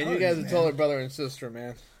 Man, you guys are totally brother and sister,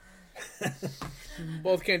 man.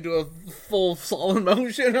 Both can't do a full solid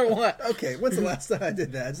motion or what? Okay, when's the last time I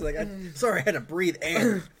did that? It's like, sorry, I had to breathe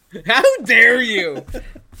air. How dare you?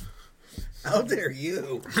 How dare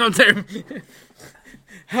you? How dare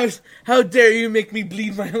how dare you make me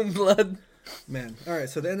bleed my own blood? Man. All right,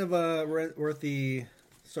 so the end of we're at the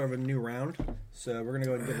start of a new round. So we're gonna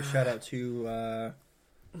go ahead and give a shout out to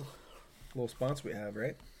little sponsor we have,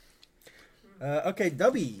 right? Okay,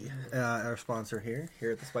 Dubby, our sponsor here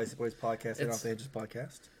at the Spicy Boys podcast and Off the Hinges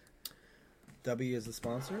podcast. Dubby is the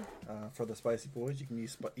sponsor for the Spicy Boys. You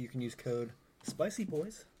can use code Spicy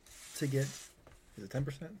Boys to get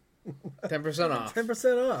 10%. 10% off.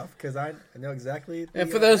 10% off because I know exactly.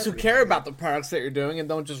 And for those who care about the products that you're doing and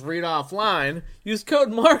don't just read offline, use code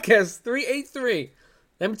Marcus383.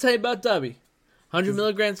 Let me tell you about Dubby. 100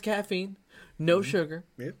 milligrams caffeine, no sugar.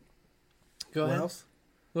 Yep. Go What ahead. else?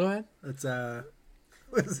 Go ahead. It's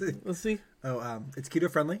what is it? Let's see. Oh, it's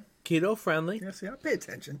keto friendly. Keto friendly. Yeah, see, I pay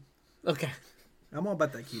attention. Okay. I'm all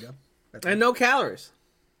about that keto. And no calories.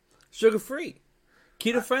 Sugar free.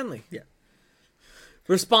 Keto friendly. Yeah.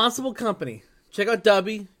 Responsible company. Check out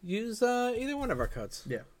Dubby. Use either one of our codes.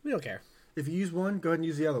 Yeah. We don't care. If you use one, go ahead and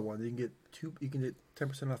use the other one. You can get two. You can get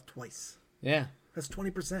 10% off twice. Yeah. That's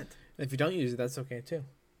 20%. And if you don't use it, that's okay too.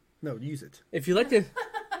 No, use it. If you like to,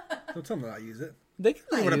 Don't tell me not to use it. they can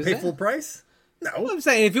You let want to use pay it. full price? Well, No. I'm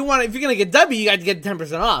saying if you're gonna get Dubby, you got to get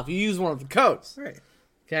 10% off. You use one of the codes. Right.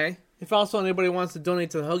 Okay. If also anybody wants to donate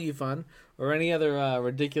to the Hoagie Fund or any other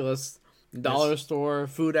ridiculous dollar store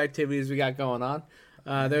food activities we got going on,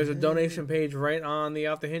 there's a donation page right on the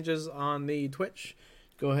Off the Hinges on the Twitch.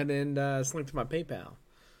 Go ahead and it's linked to my PayPal.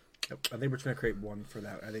 Yep. I think we're just gonna create one for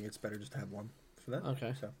that. I think it's better just to have one for that.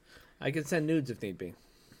 Okay. So, I can send nudes if need be.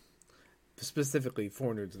 Specifically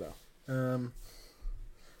 4 nudes though. I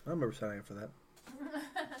remember signing up for that.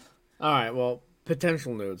 All right. Well,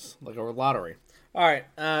 potential nudes like a lottery. All right.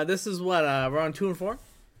 This is what we're on 2 and 4.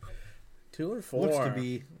 2 and 4. Looks to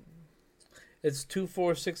be. It's 2,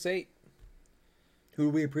 4, 6, 8. Who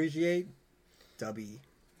we appreciate? Dubby.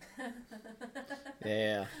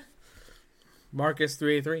 Yeah. Marcus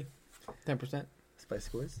 383. 10%. Spicy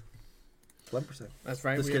Boys. 11%. That's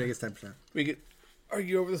right. Just kidding, it's 10%. We could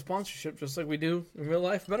argue over the sponsorship just like we do in real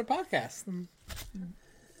life about a podcast.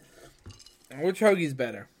 Which hoagie's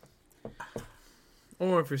better?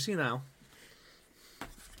 Or if you're senile.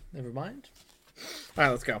 Never mind. All right,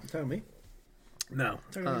 let's go. Tell me. No.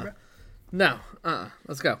 Talking about- No.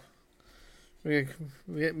 Let's go. We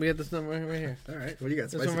got this number right here. All right. What do you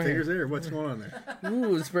got? This Spicy one right fingers there? Or what's going on there?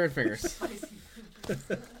 Ooh, the spirit fingers.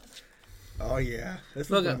 Oh yeah. This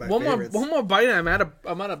is Look, one of my one favorites. more bite. And I'm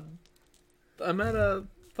at a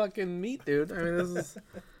fucking meat, dude. I mean, this is.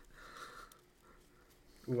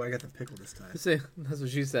 Ooh, I got the pickle this time. See, that's what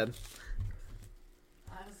she said.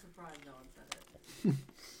 I was surprised no one said it.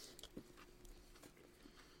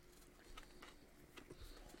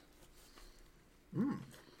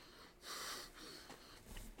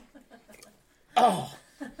 Oh,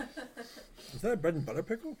 Is that a bread and butter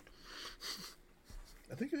pickle?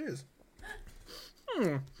 I think it is.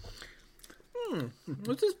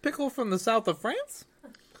 what's this pickle from the south of France?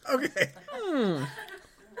 Okay.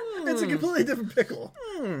 It's a completely different pickle.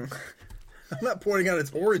 I'm not pointing out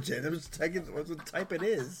its origin. I'm just taking what type it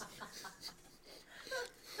is.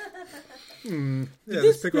 Yeah,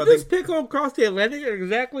 this pickle, I This think, pickle across the Atlantic at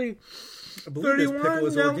exactly I believe this 31, pickle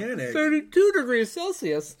is no, organic. 32 degrees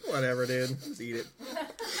Celsius. Whatever, dude. Just eat it.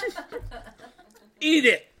 Eat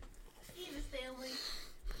it. Eat it, Stanley.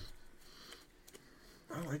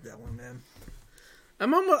 I like that one, man.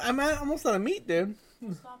 I'm almost out of meat, dude.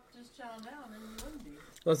 Stop just Showdown, and you wouldn't be.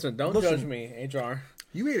 Listen, don't Listen. judge me, HR.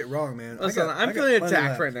 You ate it wrong, man. Listen, I I'm got feeling plenty attacked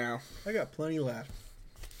left. right now. I got plenty left.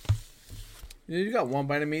 You got one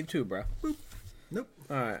bite of meat too, bro. Nope.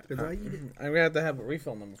 All right. Depends how you eat it. I'm gonna have to have a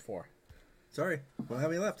refill number 4. Sorry. Don't have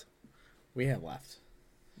any left. We have left.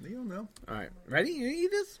 You don't know. All right. Ready? You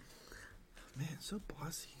eat this? Man, so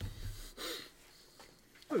bossy.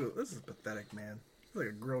 Look, this is pathetic, man. It's like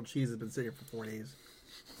a grilled cheese that's been sitting here for 4 days.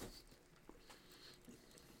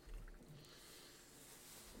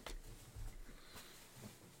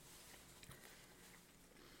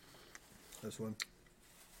 This one.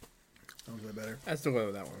 That one's way better. I still go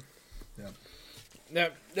with that one. Yeah. Now,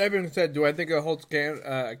 that being said, do I think it holds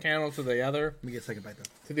a candle to the other Let me get a second bite,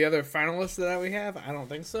 though. finalists that we have? I don't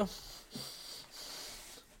think so.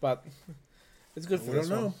 But it's good for We this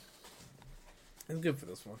don't one. know. It's good for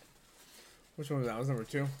this one. Which one was that? Was number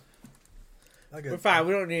 2? I got We're 5.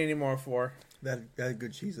 We don't need any more 4. that had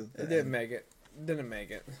good cheese. At the It didn't end. make it. Didn't make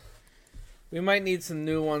it. We might need some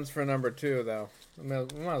new ones for number 2, though. We might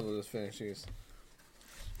as well just finish these.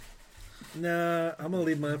 Nah, I'm gonna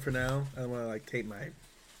leave mine for now. I don't want to like take my.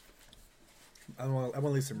 I want to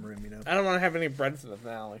leave some room, you know. I don't want to have any bread for the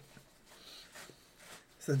finale.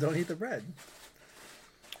 So don't eat the bread.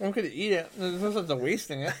 I'm going to eat it. There's no sense of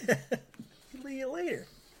wasting it. You'll eat it later.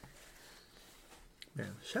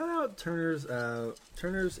 Man, shout out Turner's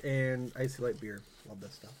and Icy Light Beer. Love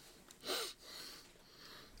that stuff.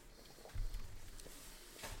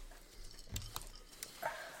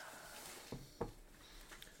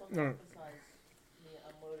 No. Besides me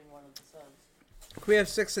unloading one of the subs, Can we have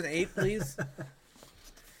 6 and 8, please?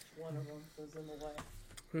 one of them was in the way.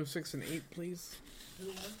 Can we have 6 and 8, please? Who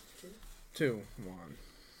won? 2? 2. 1.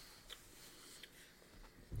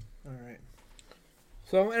 All right.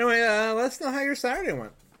 So, anyway, let us know how your Saturday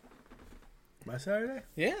went. My Saturday?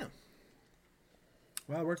 Yeah.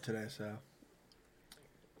 Well, I worked today, so.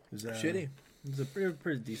 It was, Shitty. It was a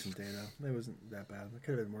pretty decent day, though. It wasn't that bad. It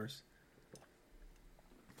could have been worse.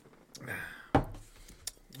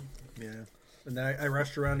 Yeah. And then I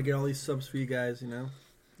rushed around to get all these subs for you guys, you know.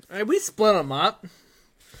 We split them up.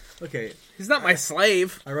 Okay. He's not my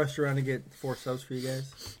slave. I rushed around to get 4 subs for you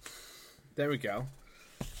guys. There we go.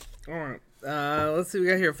 All right. Let's see what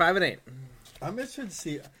we got here. 5 and 8. I'm interested to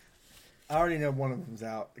see. I already know one of them's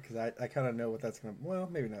out because I kind of know what that's going to. Well,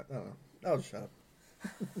 maybe not. I don't know. I'll just shut up.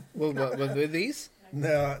 With these?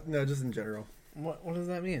 No, just in general. What does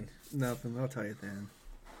that mean? Nothing. I'll tell you at the end.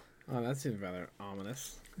 Oh, that seems rather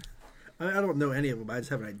ominous. I don't know any of them, but I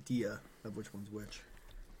just have an idea of which one's which.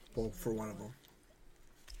 Well, for one of them.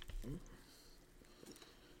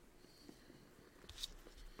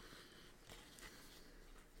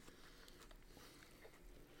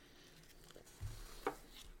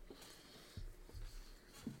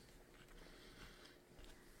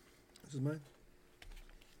 This is mine.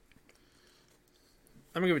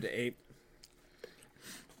 I'm going to give it to 8.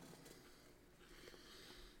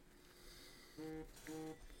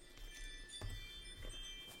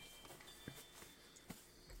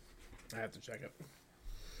 I have to check it.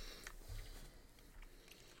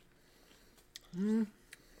 Do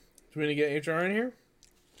we need to get HR in here?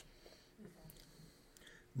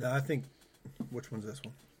 No, I think. Which one's this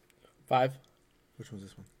one? 5. Which one's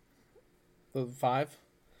this one? The 5.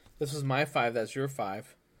 This was my 5. That's your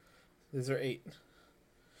 5. These are 8. Do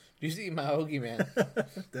you see my Hoagie, man?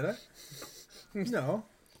 Did I? No.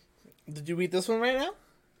 Did you eat this one right now?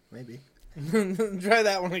 Maybe. Try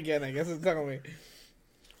that one again. I guess it's telling me.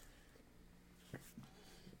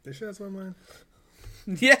 They sure that's one of mine?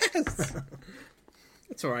 Yes.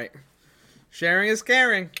 It's all right. Sharing is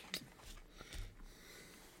caring.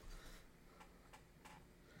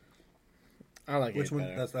 I like Which 8 one?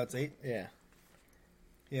 better. That's 8? Yeah.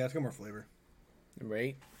 Yeah, it's got more flavor. Number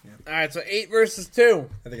 8? Yeah. All right, so 8 versus 2.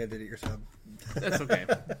 I think I did eat your sub. That's okay.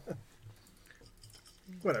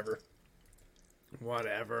 Whatever.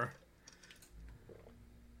 Whatever.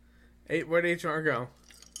 8, where'd HR go?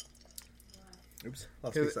 Oops.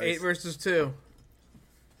 Lost my Because size. 8 versus 2.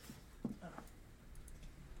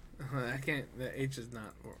 I can't. The H is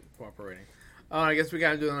not cooperating. Oh, I guess we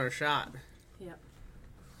gotta do another shot. Yep.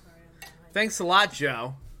 Sorry, I'm behind. Thanks a lot,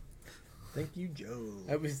 Joe. Thank you, Joe.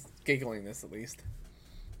 I was giggling this at least.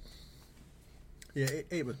 Yeah,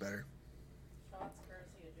 8 was better. Shots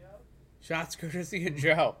courtesy of Joe. Shots courtesy of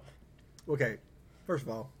Joe. Okay, first of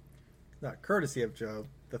all, not courtesy of Joe.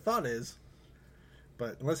 The thought is,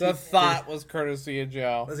 but unless The he, thought was courtesy of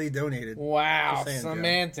Joe. unless he donated. Wow, Just saying, Joe.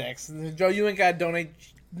 semantics. Joe, you ain't gotta donate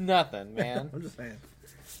nothing, man. I'm just saying.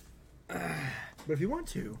 But if you want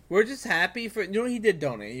to, We're just happy for. You know, he did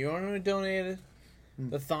donate. You know what he donated?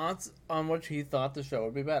 The thoughts on which he thought the show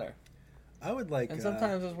would be better. I would like. And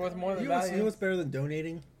sometimes it's worth more than you know value. what's better than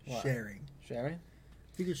donating? What? Sharing. Sharing?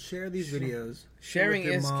 If you could share these videos. Sharing with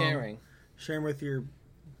your is mom, caring. Share them with your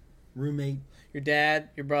roommate, Your dad,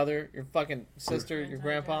 your brother, your fucking sister, your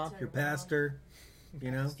grandpa. your pastor, you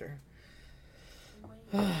know, Pastor.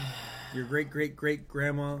 your great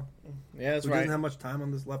grandma. Yeah, that's who right. doesn't have much time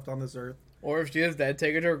on this left on this earth. Or if she is dead,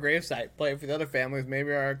 take her to her gravesite. Play it for the other families.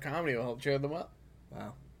 Maybe our comedy will help cheer them up.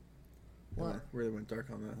 Wow. What? Really went dark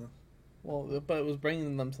on that, huh? Well, but it was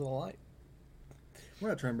bringing them to the light. We're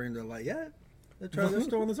not trying to bring them to the light yet. They're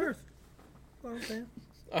still on this earth. That's all I'm saying.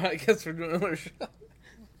 I guess we're doing another show.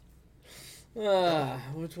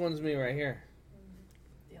 Which one's me right here?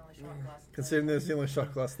 The only shot glass. Considering this the only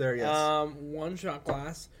shot glass there, yes. 1 shot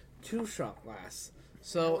glass, 2 shot glass.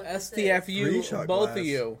 So What this is. 3 STFU, shot both glass. of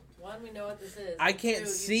you. One, we know what this is. I and can't two, you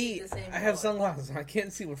see. the same I have color. sunglasses. I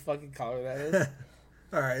can't see what fucking color that is.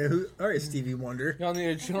 all right, Stevie Wonder. Y'all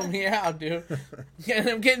need to show me out, dude. And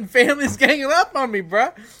I'm getting families ganging up on me,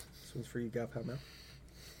 bruh. This one's for you, Gap Hat Mouth.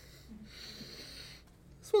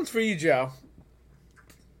 This one's for you, Joe.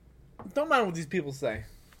 Don't mind what these people say.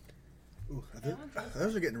 Ooh,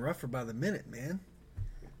 those are getting rougher by the minute, man.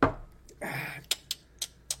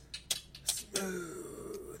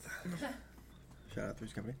 Smooth. Shout out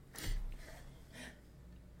Three's Company.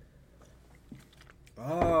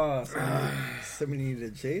 Oh, somebody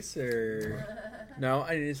needed a chaser. No,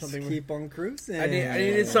 I needed something. Keep on cruising. I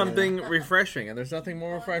needed something refreshing, and there's nothing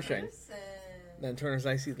more refreshing Person. than Turner's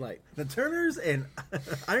Icy Light. The Turners and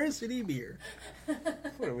Iron City beer.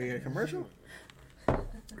 What are we, a commercial?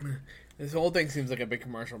 This whole thing seems like a big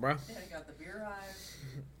commercial, bro. Yeah, I got the beer hives.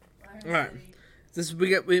 Iron All right. City. This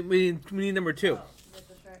we need number 2. Oh,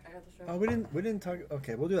 I got the shirt. Oh, we didn't talk.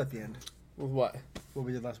 Okay, we'll do that at the end. With what? What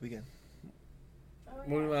we did last weekend. Oh,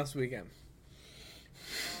 What did we last weekend?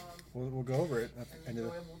 We'll go over it at the An end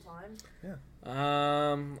of the. enjoyable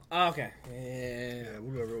time. Okay. Yeah. Yeah,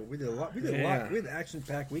 we'll go over it. We did a lot. We did a Yeah. lot. We had an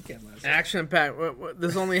action-packed weekend last. Action packed.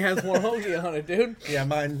 This only has one hoagie on it, dude. Yeah,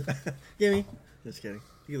 mine. Gimme. Just kidding.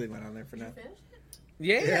 You can leave mine on there for Did now. you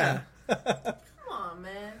finish it? Yeah. Come on,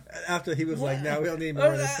 man. After he was like, "No, we don't need more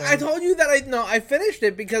of this." I told you that I finished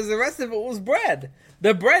it because the rest of it was bread.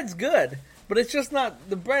 The bread's good, but it's just not.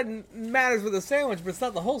 The bread matters with the sandwich, but it's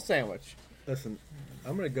not the whole sandwich. Listen,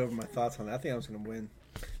 I'm gonna go over my thoughts on that. I think I'm just gonna win.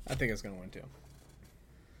 I think it's gonna win too.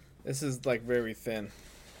 This is like very thin.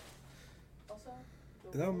 Also,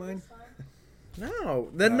 Is that mine? No,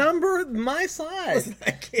 the number my side. Listen,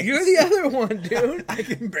 I can't You're see. the other one, dude. I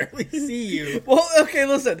can barely see you. Well, okay,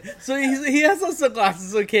 listen. So he has on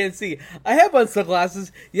sunglasses, so he can't see. I have on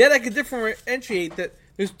sunglasses, yet I can differentiate that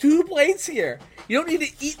there's 2 plates here. You don't need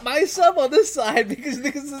to eat my sub on this side because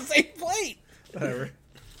it's the same plate. Whatever.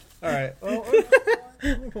 All right. Well,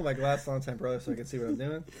 let me put my glasses on temporarily so I can see what I'm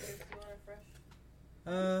doing.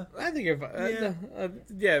 I think you're fine.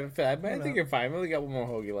 Yeah. I think you're fine. We only got one more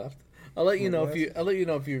hoagie left. I'll let you know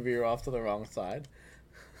if you veer off to the wrong side.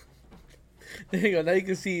 There you go. Now you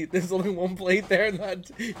can see there's only one plate there.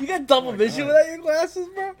 You got double vision God. without your glasses,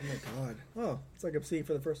 bro. Oh my god. Oh, it's like I'm seeing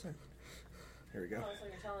for the first time. Here we go. Oh, so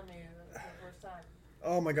you're telling me that's the first time.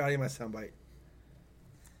 Oh my god, I need my soundbite.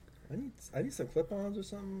 I need some clip-ons or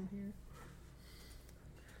something here.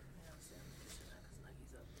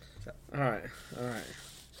 All right.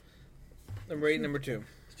 Number 8, number 2.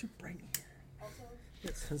 It's too bright in here. Also, I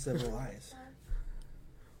got sensitive little eyes.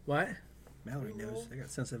 What? Mallory knows. I got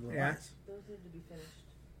sensitive little Yeah. eyes. those need to be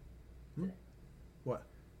finished. What?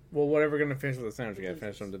 Well, whatever we're gonna finish with the sandwich, we gotta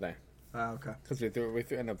finish them today. Okay. Because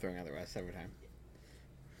we end up throwing out the rest every time.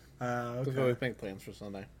 Because we Okay. always make plans for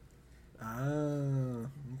Sunday.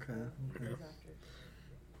 Okay. Days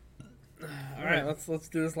after. All right, let's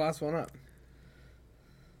do this last one up.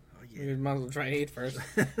 Oh You yeah. might as well try 8 first.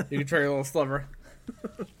 You can try your little sliver.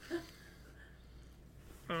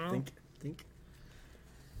 Think.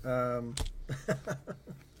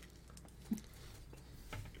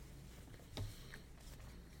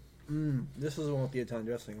 This is the one with the Italian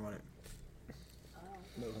dressing on it.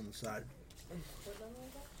 That was on the side. What number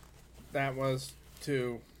was that? That was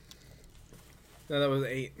 2. No, that was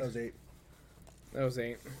 8. That was 8. That was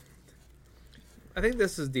 8. I think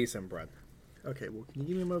this is decent bread. Okay, well, can you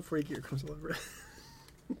give me a moment before you get your crumbs all over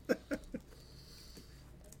it?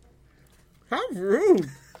 How rude!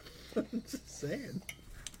 I'm just saying.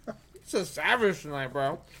 It's a savage tonight,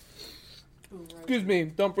 bro. Boom roasted. Excuse me,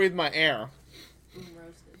 don't breathe my air. Boom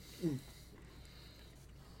roasted.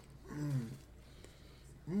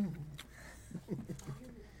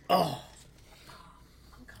 Oh.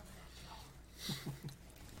 I'm coming at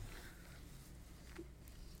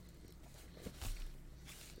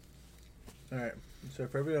y'all. All right. So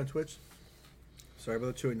for everybody on Twitch, Sorry about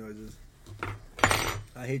the chewing noises.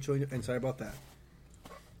 I hate chewing, and sorry about that.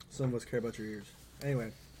 Some of us care about your ears.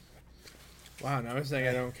 Anyway, Wow, now you're saying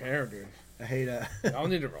I don't care, dude. I hate. Y'all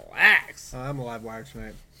need to relax. I'm a live wire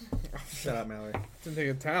tonight. Shut up, Mallory. Didn't take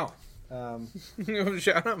a towel. Um,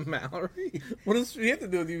 Shout out Mallory. What does she have to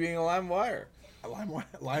do with you being a live wire?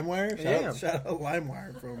 LimeWire? Yeah. Shout out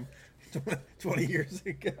LimeWire from 20 years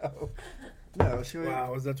ago. No,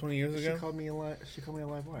 Wow, was that 20 years she ago? called me a live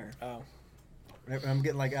wire. Oh. I'm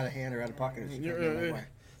getting like out of hand or out of pocket. She called me a live wire.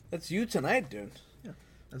 That's you tonight, dude. That's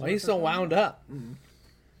Why what are you I so said. wound up? Mhm.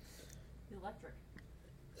 Electric.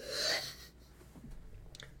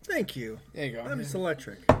 Thank you. There you go. I'm just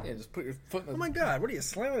electric. Yeah, just put your foot in Oh the, my God! What are you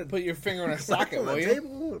slamming? put your finger in a Slap socket, on the will you?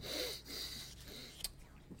 table?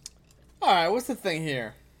 Alright, what's the thing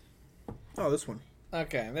here? Oh, this one.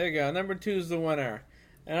 Okay, there you go. Number 2 is the winner.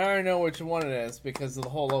 And I already know which one it is because of the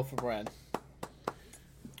whole loaf of bread.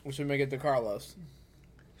 We should make it to Carlos.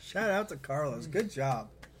 Shout out to Carlos. Good job.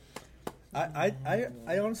 I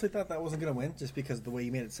honestly thought that wasn't gonna win just because of the way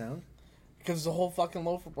you made it sound, Because it's a whole fucking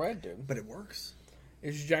loaf of bread, dude. but it works.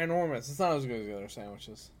 It's ginormous. It's not as good as the other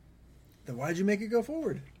sandwiches. Then why'd you make it go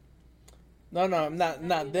forward? No,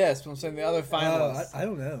 not this. But I'm saying the other finalists. I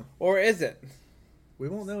don't know. Or is it? We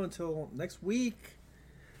won't know until next week.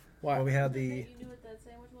 Why? Well, we had You the. knew what that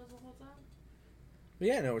sandwich was the whole time?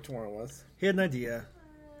 Yeah, I know which one it was. He had an idea.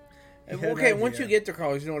 He had an Okay, once idea. you get to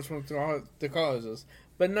Carlos, you know which one the Carlos is.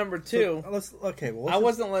 But number 2, Okay. Well, I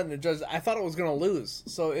wasn't letting it judge. I thought it was going to lose.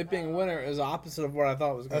 So it being winner is opposite of what I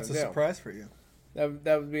thought it was going That's to a do. surprise for you. That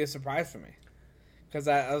would be a surprise for me. Because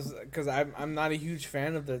I'm not a huge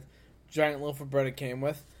fan of the giant loaf of bread it came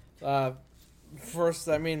with. First,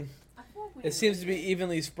 I mean, I feel like we it seems to be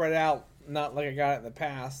evenly spread out, not like I got it in the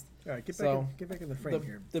past. All right, So, get back in the frame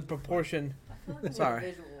here. The proportion. I feel like we need a Sorry.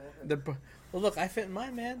 visual of it. Well, look, I fit in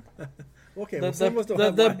mine, man. Okay, the- well, some of us don't the-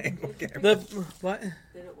 have the- mine. Okay. The what?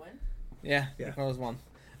 Did it win? Yeah, Yeah. Carlos won.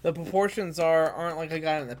 The proportions aren't like I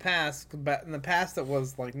got it in the past. But in the past, it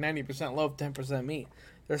was like 90% loaf, 10% meat.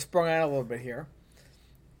 They're sprung out a little bit here.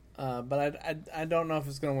 But I don't know if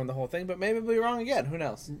it's going to win the whole thing. But maybe we'll be wrong again. Who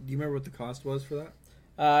knows? Do you remember what the cost was for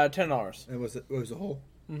that? $10. It was a whole.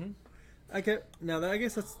 Mm-hmm. Okay, now that I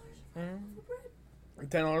guess that's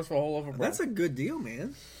 $10 for a whole loaf of bread. that's a good deal,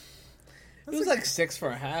 man. It was like 6 for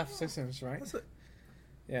a half, 6 inches, right?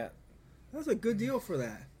 Yeah, That's a good deal for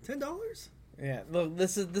that. $10. yeah. Look,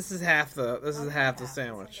 this is half the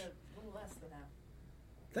sandwich. It's like a little less than half.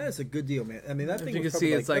 That is a good deal, man. I mean, that If thing you was can probably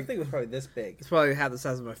see, like, it's like- that thing was probably this big. It's probably half the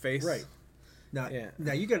size of my face. Right. Now, Yeah.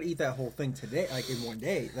 now you got to eat that whole thing today, like in one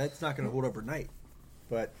day. That's not going to hold overnight.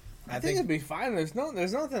 But I think it'd be fine. There's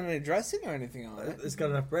nothing any dressing or anything on it. it's got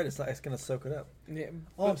enough bread. It's going to soak it up. Yeah.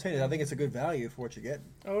 All I'm saying is, I think it's a good value for what you get.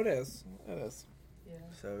 Oh, it is. It is. Yeah.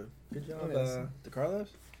 So good job, It is. to Carlos.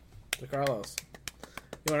 The Carlos.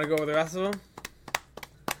 You want to go over the rest of them?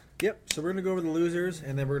 Yep. So we're going to go over the losers,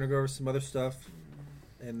 and then we're going to go over some other stuff,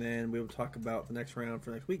 and then we will talk about the next round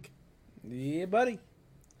for next week. Yeah, buddy.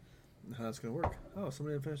 And how that's going to work. Oh,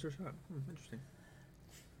 somebody didn't finish their shot. Interesting.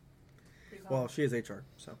 Pretty Well, she is HR,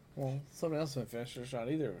 so. Well, somebody else didn't finish their shot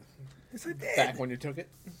either. Yes, I did. Back when you took it.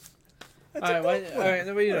 I All right, took well, both all right. ones.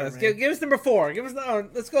 Then what do you know? Whatever, Give us number 4.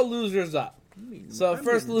 Let's go losers up. man. So I'm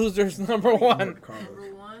first getting- loser's number I'm getting 1. Carlos.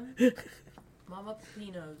 Number 1, Mama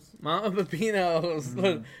Pepino's. Mama Pepinos.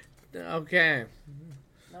 Mm. Okay.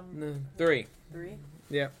 Number 3. 3,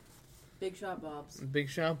 Yep. Big Shot Bob's. Big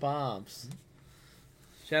Shot Bob's.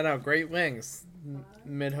 Shout out Great Wings.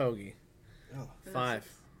 Mid Hoagie. Oh, 5.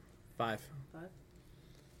 5.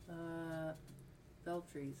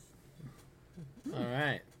 Beltry's. All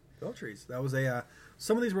right. Beltry's. That was a.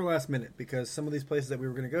 Some of these were last minute because some of these places that we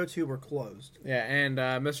were going to go to were closed. Yeah, and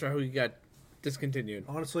Mr. Hoagie got discontinued.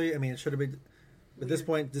 Honestly, I mean, it should have been at this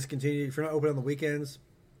point discontinued. If you're not open on the weekends,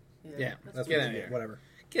 Yeah, that's Get what out of it here. is. Whatever.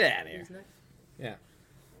 Get out of here. Who's next? Yeah.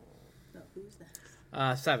 No, who's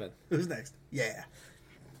next? 7. Who's next? Yeah.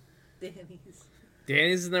 Danny's.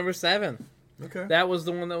 Danny's is number 7. Okay. That was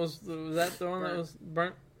the one that was that the one that was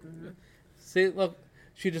burnt? Mm-hmm. See, look,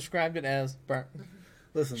 she described it as burnt.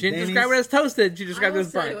 Listen, She didn't Danny's, describe it as toasted. She I described it will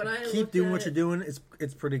as say, burnt. when I keep looked doing at what it- you're doing.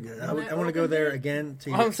 It's pretty good. I When I want to go opened there it- again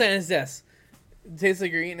to. All I'm saying is this: it tastes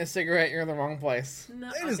like you're eating a cigarette. You're in the wrong place. No,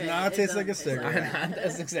 It does okay, not it taste like a doesn't. It's not. cigarette.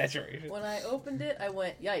 That's exaggeration. When I opened it, I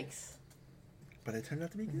went, yikes. But it turned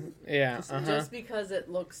out to be good. Yeah. Just because it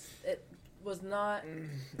was not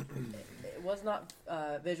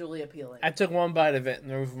visually appealing. I took one bite of it, and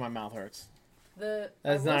the roof of my mouth hurts. That's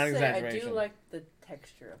not I will say, I exaggeration. do like the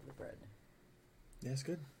texture of the bread. Yeah, it's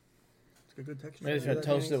good. It's a good texture. Maybe if Yeah, I toasted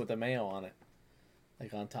Danny's. it with the mayo on it,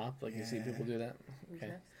 like on top, like you see Yeah. people do that. Who's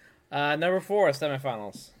Okay. Number 4,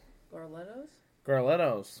 semifinals. Garlettos?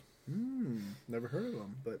 Garlettos. Never heard of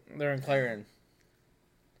them, but They're in Clarion.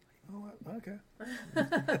 oh, okay.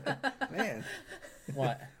 Man,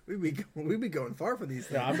 What? we'd be going far for these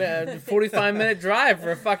things. No, I bet a 45-minute drive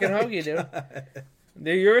for a fucking hoagie, dude.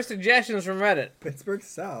 They're your suggestions from Reddit. Pittsburgh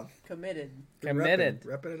South. Committed. Committed.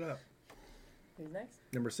 Repping it up. Who's next?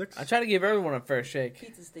 Number 6. I try to give everyone a fair shake.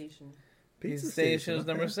 Pizza Station. Pizza Station is okay.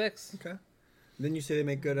 number 6. Okay. Then you say they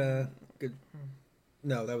make good.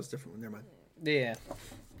 No, that was a different one. Never mind. Yeah.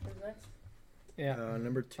 Who's next? Yeah.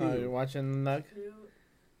 Number 2. You're watching the Nug?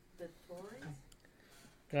 The Tories?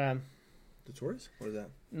 Go ahead. The Tories? What is that?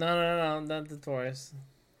 No, not the Taurus.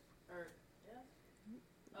 Or, yeah?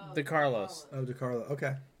 Oh, The Carlos. Oh, DeCarlo.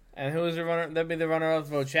 Okay. And who is the runner? That'd be the runner of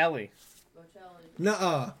Vocelli. Bocelli.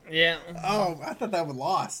 Nuh-uh. Yeah. Oh, I thought that was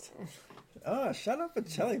lost. Oh, shut up,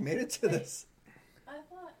 Bocelli made it to this. I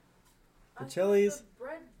thought Bocelli's. the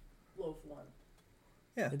bread loaf one.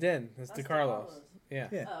 It did. It's That's the Carlos. DeCarlo's. Yeah.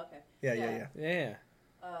 Yeah. Oh, okay. Yeah. Yeah.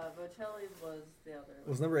 Bocelli's was the other It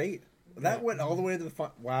was number 8. That went all the way to the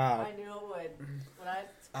front. Wow. I knew it would. When I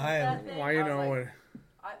I am- that thing, Why you I was know like,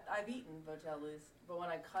 what? I've eaten Bocelli's, but when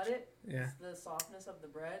I cut it, Yeah. the softness of the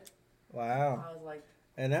bread, Wow. I was like,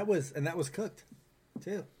 And that was cooked,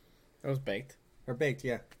 too, It was baked. or baked.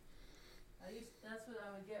 Yeah. that's what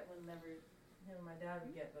I would get whenever him and my dad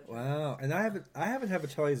would get Bocelli's. Wow. And I haven't had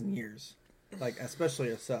Bocelli's in years, like especially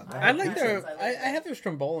a sub. I like Pizza. their. I like I have their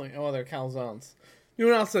stromboli. Oh, their calzones. You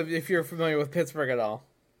know, also if you're familiar with Pittsburgh at all,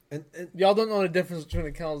 And y'all don't know the difference between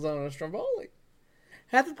a calzone and a stromboli.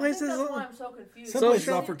 Half the I think places. that's why I'm so confused. some So places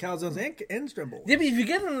sure- offer calzones and stromboli. Yeah, but if you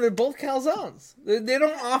get them, they're both calzones. They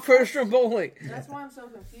don't offer a stromboli. That's why I'm so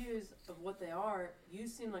confused of what they are. You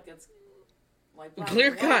seem like it's like black Clear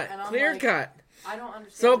and white, cut. and I'm Clear like, cut. I don't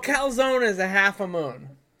understand. So calzone is a half a moon,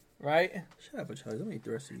 right? Shut up, Bocelli's. Let me eat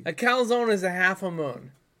the rest of you. A calzone is a half a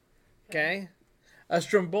moon. Okay? A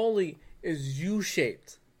stromboli is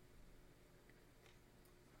U-shaped.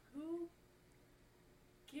 Who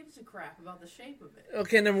gives a crap about the shape of it?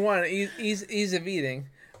 Okay, number 1, ease of eating.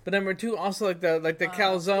 But number 2, also like the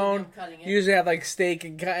calzone them cutting it. usually have like steak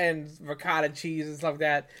and ricotta cheese and stuff like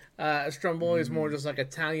that. A stromboli is more just like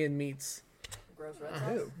Italian meats, Gross red Oh, sauce.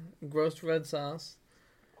 who? gross red sauce.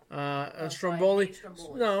 A That's why I stromboli, hate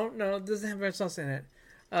strombolis. no, it doesn't have red sauce in it.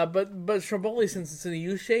 But stromboli, since it's in a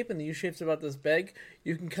U shape and the U shape's about this big,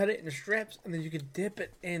 you can cut it in strips and then you can dip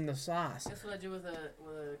it in the sauce. That's what I do with a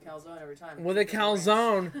calzone every time. With a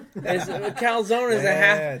calzone, is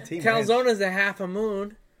Team calzone is a half a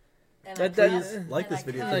moon. And That- I that- cut it, like and this I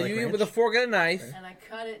video cut if No, you it, like you eat ranch. with a fork and a knife. and I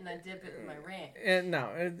cut it and I dip it in my ranch. And no,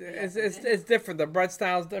 it's different. The bread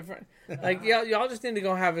style's different. Like y'all just need to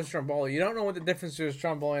go have a stromboli. You don't know what the difference between a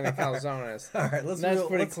stromboli and a calzone is. All right, That's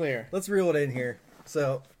pretty clear. Let's reel it in here.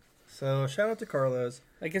 So shout out to Carlos.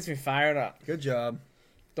 That gets me fired up. Good job.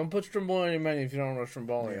 Don't put stromboli on your menu if you don't know what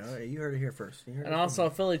stromboli is. Yeah, you heard it here first. You heard And it also, a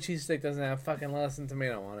Philly cheesesteak doesn't have fucking lettuce and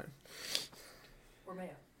tomato on it, Or mayo.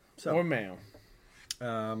 so, or mayo.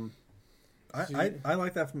 I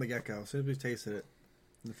like that from the get go. As soon as we tasted it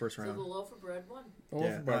in the first So round. the loaf of bread one.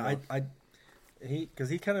 He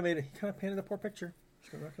kind of painted a poor picture.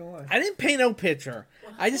 I'm not gonna lie. I didn't paint no picture.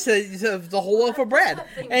 I just said the whole loaf of bread.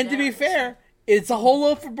 That thing And to be down. fair, it's a whole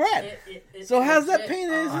loaf of bread. It's So how's that legit.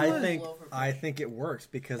 painted? I think it works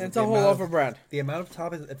because It's of a the whole amount loaf of bread. the amount of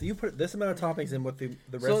toppings. If you put this amount of toppings in with the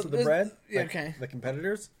rest So of the this- bread, yeah, like okay. the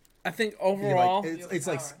competitors, I think you're overall, like, it's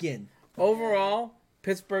like skin, overall,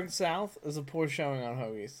 Pittsburgh South is a poor showing on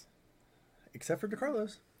hoagies, except for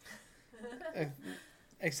DeCarlos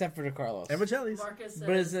except for the Carlos. and Bocelli's. Marcus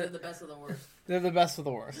But is says they're it- the best of the worst. They're the best of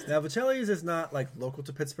the worst. Now Bocelli's is not like local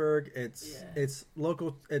to Pittsburgh. It's Yeah. it's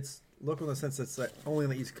local. It's local in the sense it's like only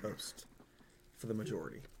on the East Coast for the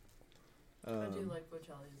majority. I do like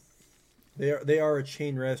Bocelli's. They are a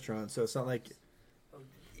chain restaurant, so it's not like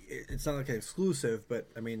an exclusive. But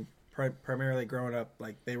I mean, primarily growing up,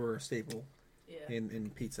 like they were a staple Yeah.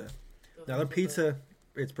 in pizza. The Now their ones with pizza,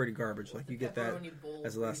 it's pretty garbage. the- Like with you the get that pepperoni bowl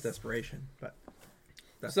as a last grease. desperation, but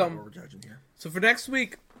that's So- not what we're judging here. So for next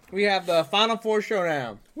week, we have the Final Four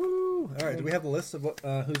Showdown. Woo! All right, do we have the list of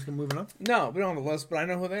who's moving on No, we don't have a list, but I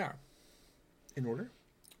know who they are. in order?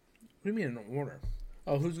 What do you mean in order?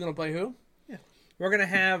 Oh, who's going to play who? Yeah. We're going to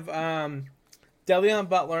have Deleon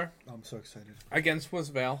Butler I'm so excited. against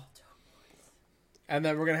Swissvale. And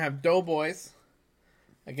then we're going to have Doughboys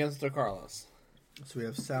against the Carlos. So we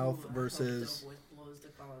have South versus. Doughboy blows the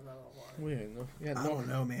colors out of the water. We didn't know. Yeah, I don't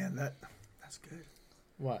know, man. That's good.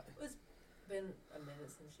 What? It's been a minute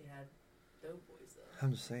since she had Doughboys though.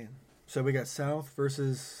 I'm just saying. So we got South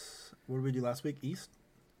versus what did we do last week? East.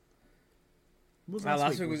 What was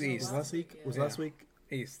last week was Was East. last week? Was Yeah. last week?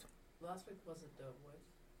 East. Last week wasn't Doughboys.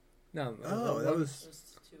 No. Oh, that It was.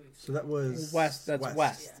 was 2 weeks. So that was West. That's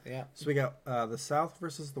West. Yeah. Yeah. So we got the South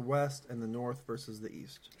versus the West, and the North versus the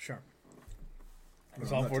East. Sure. No,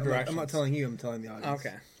 It's all I'm four not, directions. I'm not telling you. I'm telling the audience.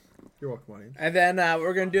 Okay. You're welcome, audience. And then what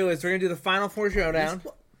we're gonna do is we're gonna do the Final Four showdown.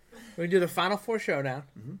 We're gonna do the Final Four showdown.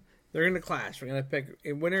 Mhm. They're gonna clash. We're gonna pick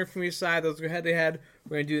a winner from each side. Those go head to head.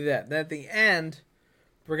 We're gonna do that. Then at the end,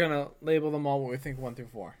 we're gonna label them all what we think 1 through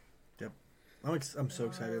 4. I'm so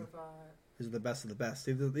excited. These are the best of the best.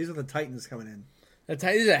 These are the Titans coming in.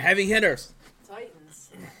 These are heavy hitters.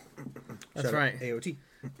 Titans. That's Shout out right. AOT.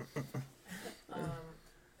 In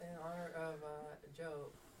honor of Joe,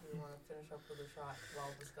 we want to finish up with a shot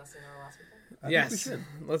while discussing our last weekend. I Yes.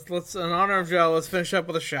 think Let's in honor of Joe. Let's finish up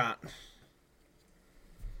with a shot. we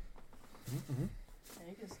should. Mm-hmm. And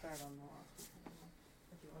you can start on the last weekend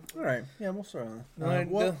if you want to. All right. Yeah, we'll start on The that. only,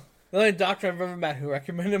 Well, the only doctor I've ever met who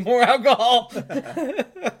recommended more alcohol.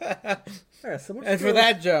 all right, so And for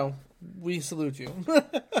that, Joe, we salute you.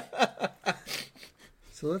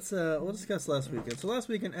 So we'll discuss last weekend. So last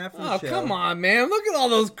weekend after the Oh, show. come on, man. Look at all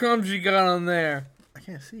those crumbs you got on there. I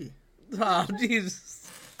can't see. Oh, Jesus.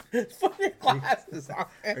 Put your glasses on.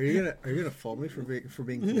 Are you gonna fault me for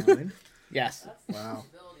being blind? Yes. That's Wow.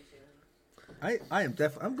 disability, Shannon. I am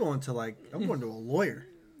definitely. I'm going to a lawyer.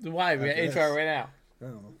 Why? We got After HR this. right now. I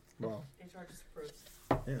don't know. Well, HR disapproves.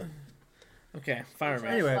 yeah. Okay, fire me.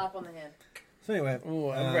 Anyway. Slap on the hand. So anyway, Ooh,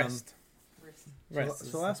 a wrist. Wrist.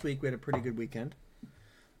 Wrist. so last week we had a pretty good weekend.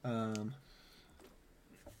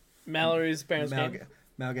 Mallory's parents came.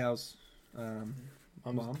 Malgal's Mom's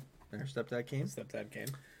mom and her stepdad came. stepdad came.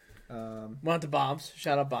 Um, Went to Bob's.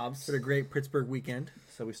 Shout out Bob's. had a great Pittsburgh weekend.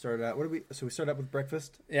 So we started out. So we started out with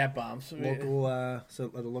breakfast. Yeah, Bob's. Local. So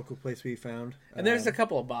at a local place we found. And there's a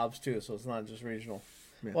couple of Bob's too, so it's not just regional.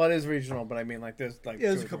 Yeah. Well, it is regional, but I mean, like, there's like Yeah,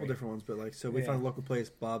 there's two a or couple three. different ones, but like, so we Yeah. found a local place,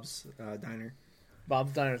 Bob's Diner,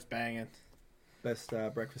 Bob's Diner's banging. best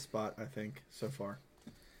breakfast spot I think so far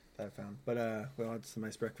that I found. But we had some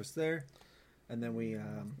nice breakfast there, and then we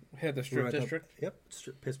Hit the we strip went up- district. Yep,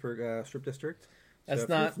 Pittsburgh Strip District. That's so if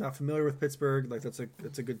not. you're not familiar with Pittsburgh, like it's a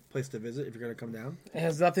good place to visit if you're gonna come down. It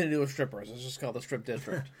has nothing to do with strippers. It's just called the strip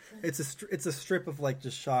district. It's a strip of like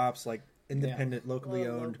just shops, like independent, locally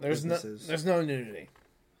Well, owned There's no businesses. nudity.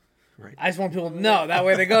 Right. I just want people to know that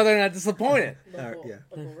way they go there and not disappointed. Local, yeah.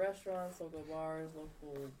 local restaurants, local bars,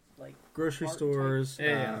 local like Grocery art stores.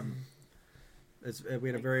 Yeah. We had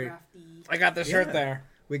a like very. crafty. I got the shirt Yeah. there.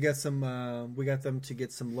 We got some. We got them to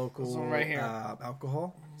get some local This one right here.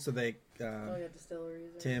 alcohol. So they. Oh yeah,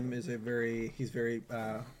 distilleries. Tim is he's very.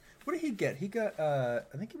 What did he get? He got. I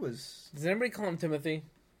think it was. Does anybody call him Timothy?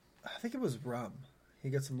 I think it was rum. He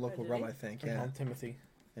got some local did rum. he? I think. I call Yeah. him Timothy.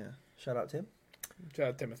 Yeah. Shout out Tim. Shout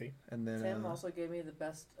out Timothy. And then. Tim also gave me the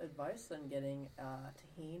best advice on getting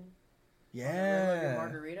tahini Yeah.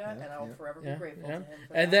 margarita, Yeah, and I will yeah. forever Yeah, be grateful yeah. to him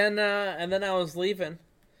for And that. then I was leaving.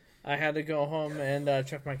 I had to go home and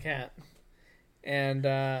check my cat. And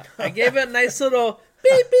I gave it a nice little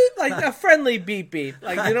beep beep, like a friendly beep beep.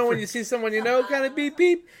 Like, you know when you see someone you know kind of beep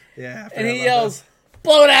beep? Yeah. I And he forgot about yells,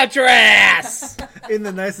 "Blow it out your ass!" that. in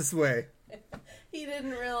the nicest way. He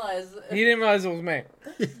didn't realize. He didn't realize it was me.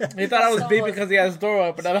 He thought I was beep because he had his door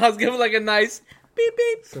open. And I was giving like a nice beep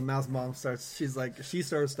beep. So Mal's mom she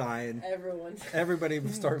starts dying. Everyone. Everybody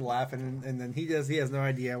started laughing, and then he has no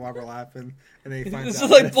idea why we're laughing, and then he finds This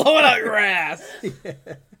out. is like blowing out your ass.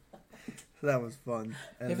 So that was fun.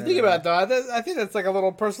 And If you then, think about it, though, I think that's like a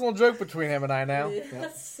little personal joke between him and I now. Yeah,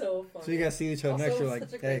 that's so funny. So you guys see each other also, next, you're such like,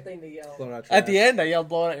 a hey, great thing to yell. blow it out your At the ass. end, I yelled,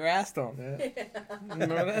 "Blow it out your ass!" to him. Yeah.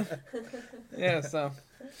 Remember that? Yeah. So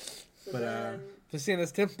So But, then, just seeing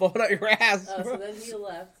this tip blow it out your ass. so then he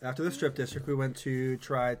left. After the strip district, we went to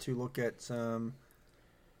try to look at some.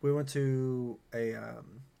 We went to The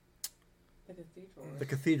cathedral. the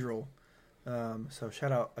cathedral. So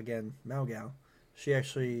shout out again, Malgal. She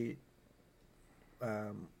actually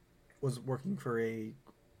was working for a.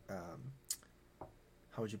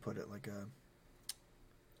 How would you put it? Like a.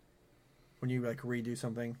 When you like redo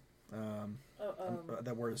something.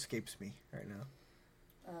 That word escapes me right now.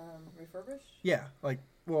 Refurbished? Yeah, like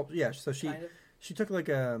yeah. So she Kind of. she took like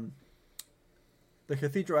the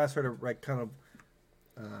cathedral asked her to like kind of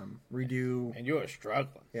redo. And you were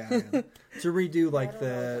struggling. Yeah, I am. To redo like I don't know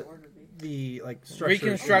what that word would be. the like structure.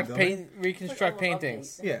 Reconstruct of the building. reconstruct Like almost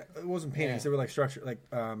paintings. update. Yeah, it wasn't paintings. Yeah. They were like structure, like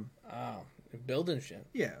Oh, you're building shit.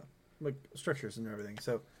 yeah, like structures and everything.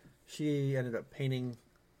 So she ended up painting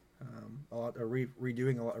a lot, or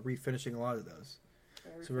redoing a lot, refinishing a lot of those.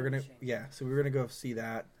 So we're gonna go see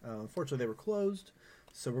that. Unfortunately, they were closed,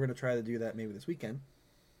 so we're gonna try to do that maybe this weekend.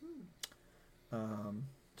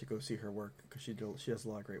 to go see her work because she does a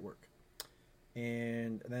lot of great work.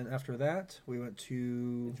 And then after that, we went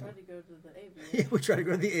to. We tried to go to the aviary. Yeah, we tried to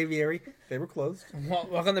go to the aviary. They were closed.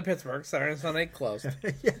 Welcome to Pittsburgh. Saturday and Sunday closed.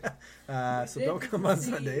 Yeah. So don't come on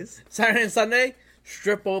Sundays. Saturday and Sunday,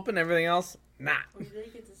 strip open. Everything else, nah. We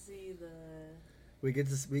did get to see the. We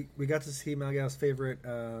got to see Malgal's favorite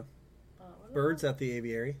birds at the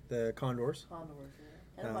aviary, the condors. Condors,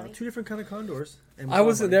 yeah. And bunny. 2 different kind of condors. And I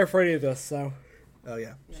wasn't there for any of this, so Oh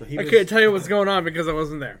yeah. So I can't tell you what's going on because I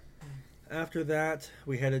wasn't there. After that,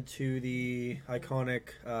 we headed to the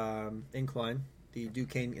iconic incline, the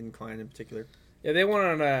Duquesne incline in particular. Yeah, they went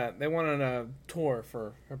on a tour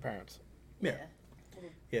for her parents. Yeah.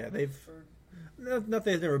 They've not that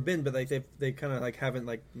they've never been, but like they kind of like haven't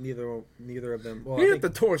like neither of them. Well, We I hit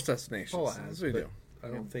think the tourist destinations. Paula That's has, what we but do.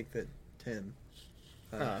 I don't think that Tim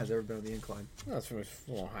has ever been on the incline. That's from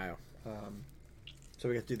Ohio. So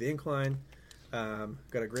we got to do the incline.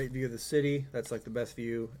 Got a great view of the city. That's like the best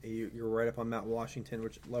view. You're right up on Mount Washington,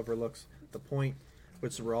 which overlooks the point,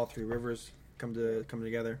 which is where all 3 rivers come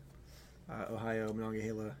together: Ohio,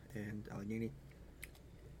 Monongahela, and Allegheny.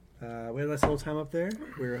 We had a nice little time up there.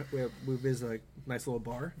 We visited a nice little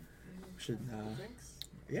bar. Drinks?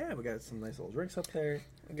 Yeah, we got some nice little drinks up there.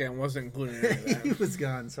 Again, wasn't included in any of He that. was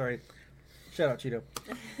gone. Sorry. Shout out Cheeto.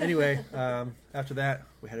 Anyway, after that,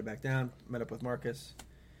 we headed back down, met up with Marcus,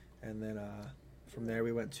 and then from there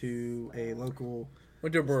we went to a local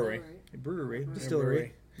Went to a brewery.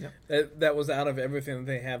 distillery. Yep. That was out of everything that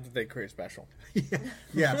they have that they create special.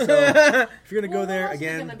 Yeah. So if you're gonna go What there else is it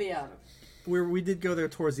again, gonna be out of? we did go there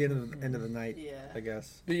towards the end of the night. Yeah. I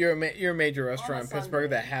guess. But you're a major restaurant in Sunday. Pittsburgh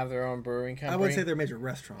that have their own brewing company. I wouldn't say they're a major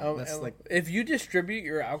restaurant. That's like if you distribute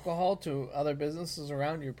your alcohol to other businesses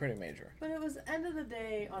around, you're pretty major. But it was end of the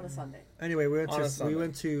day on a Sunday. anyway. We On a went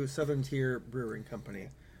Sunday. to Southern Tier Brewing Company,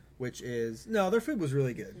 which is their food was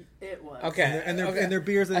really good. It was. Okay, And their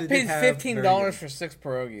beers that I they paid did have, $15 very for 6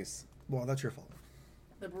 pierogies. good. Well, that's your fault.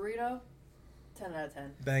 The burrito, 10 out of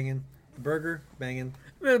 10. Banging. The burger, banging.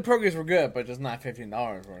 I mean, the pierogies were good, but just not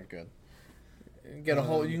 $15 weren't good. You can get a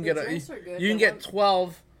whole. You can The get a. drinks are good, You can the get one-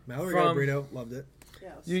 12. Mallory From- got a burrito, loved it. Yeah,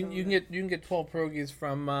 it was You so can good. get 12 pierogies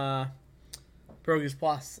from Pierogies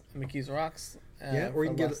Plus in McKees Rocks. Yeah, or you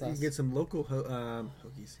from can West get Us. some local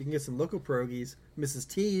hoagies. You can get some local pierogies, Mrs.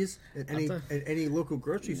 T's, at I'll any local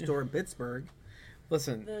grocery store in Pittsburgh.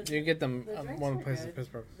 Listen, The- you can get them The drinks one were place in good.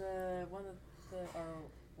 Pittsburgh. The one that our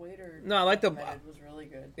waiter No, I like the- recommended was really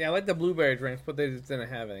good. Yeah, I like the blueberry drinks, but they just didn't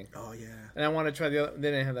have any. Oh yeah. And I want to try the other. They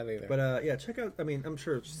didn't have that either. But yeah, check out. I mean, I'm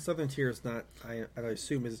sure Southern Tier is not. I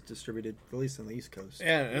assume is distributed at least on the East Coast,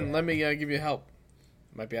 yeah, and let me give you help.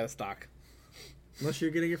 Might be out of stock. unless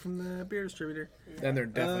you're getting it from the beer distributor. Then they're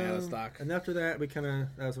definitely out of stock. And after that,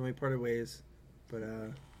 that was when we parted ways. But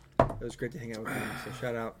it was great to hang out with them. So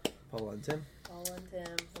shout out Paula and Tim. Paul and Tim.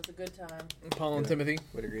 It was a good time. Paul and Yeah. Timothy.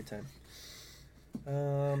 What a great time.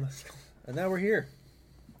 And now we're here.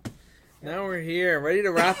 Now we're here, ready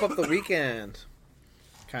to wrap up the weekend.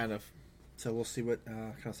 Kind of. So we'll see what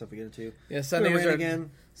kind of stuff we get into. Yeah, Sunday is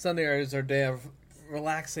again. Sunday is our day of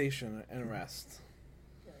relaxation and rest.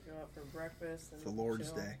 Yeah, go out for breakfast. And The Lord's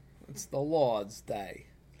chill. Day. It's the Lord's Day.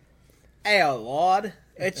 Hey, Lord,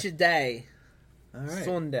 it's your day. All right.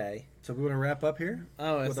 Sunday. So we want to wrap up here.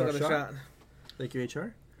 Oh, I With still our got a shot? shot. Thank you,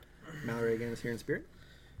 HR. Mallory again is here in spirit.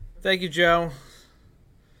 Thank you, Joe.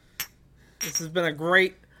 This has been a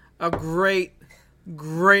great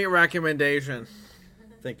recommendation.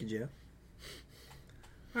 Thank you, Joe.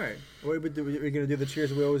 All right. What we do? We're going to do the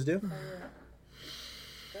cheers we always do. Oh, yeah.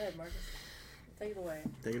 Go ahead, Marcus. Take it away.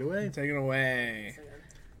 Take it away. Take it away. So good.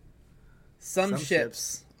 Some Some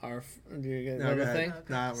ships are. Do you get No, another go ahead. thing?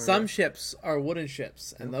 Nah, we're Some good. ships are wooden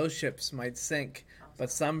ships, and those ships might sink. But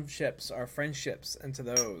some ships are friendships, and to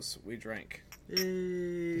those we drink.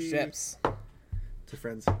 Yay. Ships. To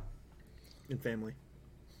friends. And family.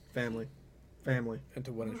 Family. Family.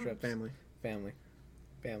 Into wooden ships. Family. Family.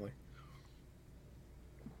 Family.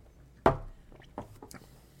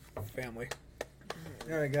 Family.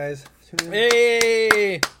 All right, guys. Tune in.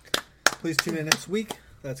 Hey! Please tune in next week.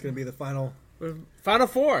 That's going to be the final. Final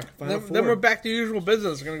four. Final Then four. we're back to usual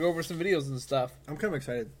business. We're going to go over some videos and stuff. I'm kind of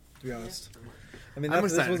excited, to be honest. I mean, I'm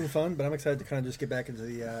this excited. wasn't fun, but I'm excited to kind of just get back into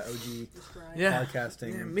the OG Just grind. Yeah.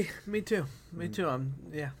 podcasting. Yeah, me too. Me too.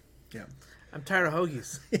 Yeah. I'm tired of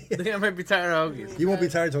hoagies. I think I might be tired of hoagies. You won't be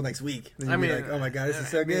tired until next week. Then I you'll be mean, like, oh my god, this is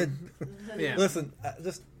so I mean, good. Yeah. Listen,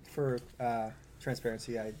 just for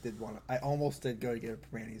transparency, I almost did go to get a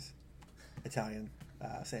Permani's Italian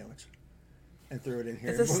sandwich and threw it in here.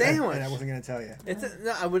 It's a sandwich. And I wasn't going to tell you.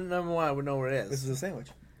 No, I wouldn't know why I would know what it This is. is a sandwich.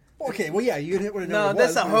 Okay, well, yeah, you hit what it No,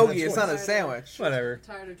 that's a hoagie. It's not a sandwich. Whatever.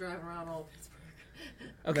 Tired of driving around all Pittsburgh.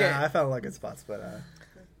 Okay. Nah, I found a lot of good spots, but all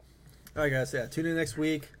right, guys. Yeah, tune in next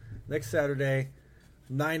week, next Saturday,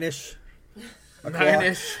 9-ish.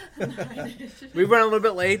 9-ish. We run a little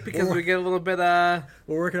bit late because we get a little bit. We're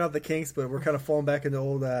working out the kinks, but we're kind of falling back into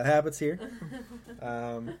old habits here.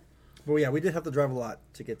 But yeah, we did have to drive a lot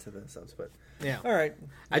to get to the subs, but Yeah. all right.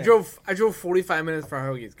 I drove 45 minutes for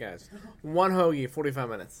hoagies, guys. One hoagie, 45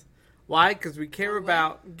 minutes. Why? Because we care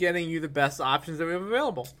about getting you the best options that we have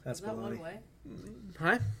available. That's Is that one baloney. way?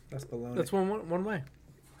 Huh? That's baloney. That's one way.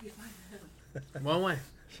 One way.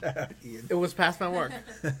 Shout out, Ian. It was past my work.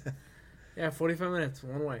 Yeah, 45 minutes,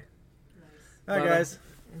 one way. Nice. All right, guys.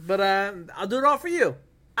 But I'll do it all for you.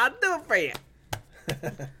 I'll do it for you.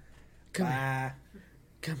 Come here. Bye.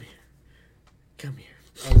 Come here. Come here.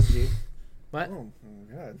 Oh, this is you. What? Oh,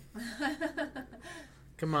 God.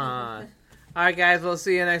 Come on. All right, guys. We'll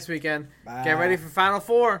see you next weekend. Bye. Get ready for Final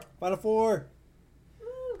Four. Final Four.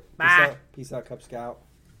 Bye. Peace out, Cub Scout.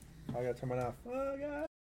 I gotta turn mine off. Oh, God.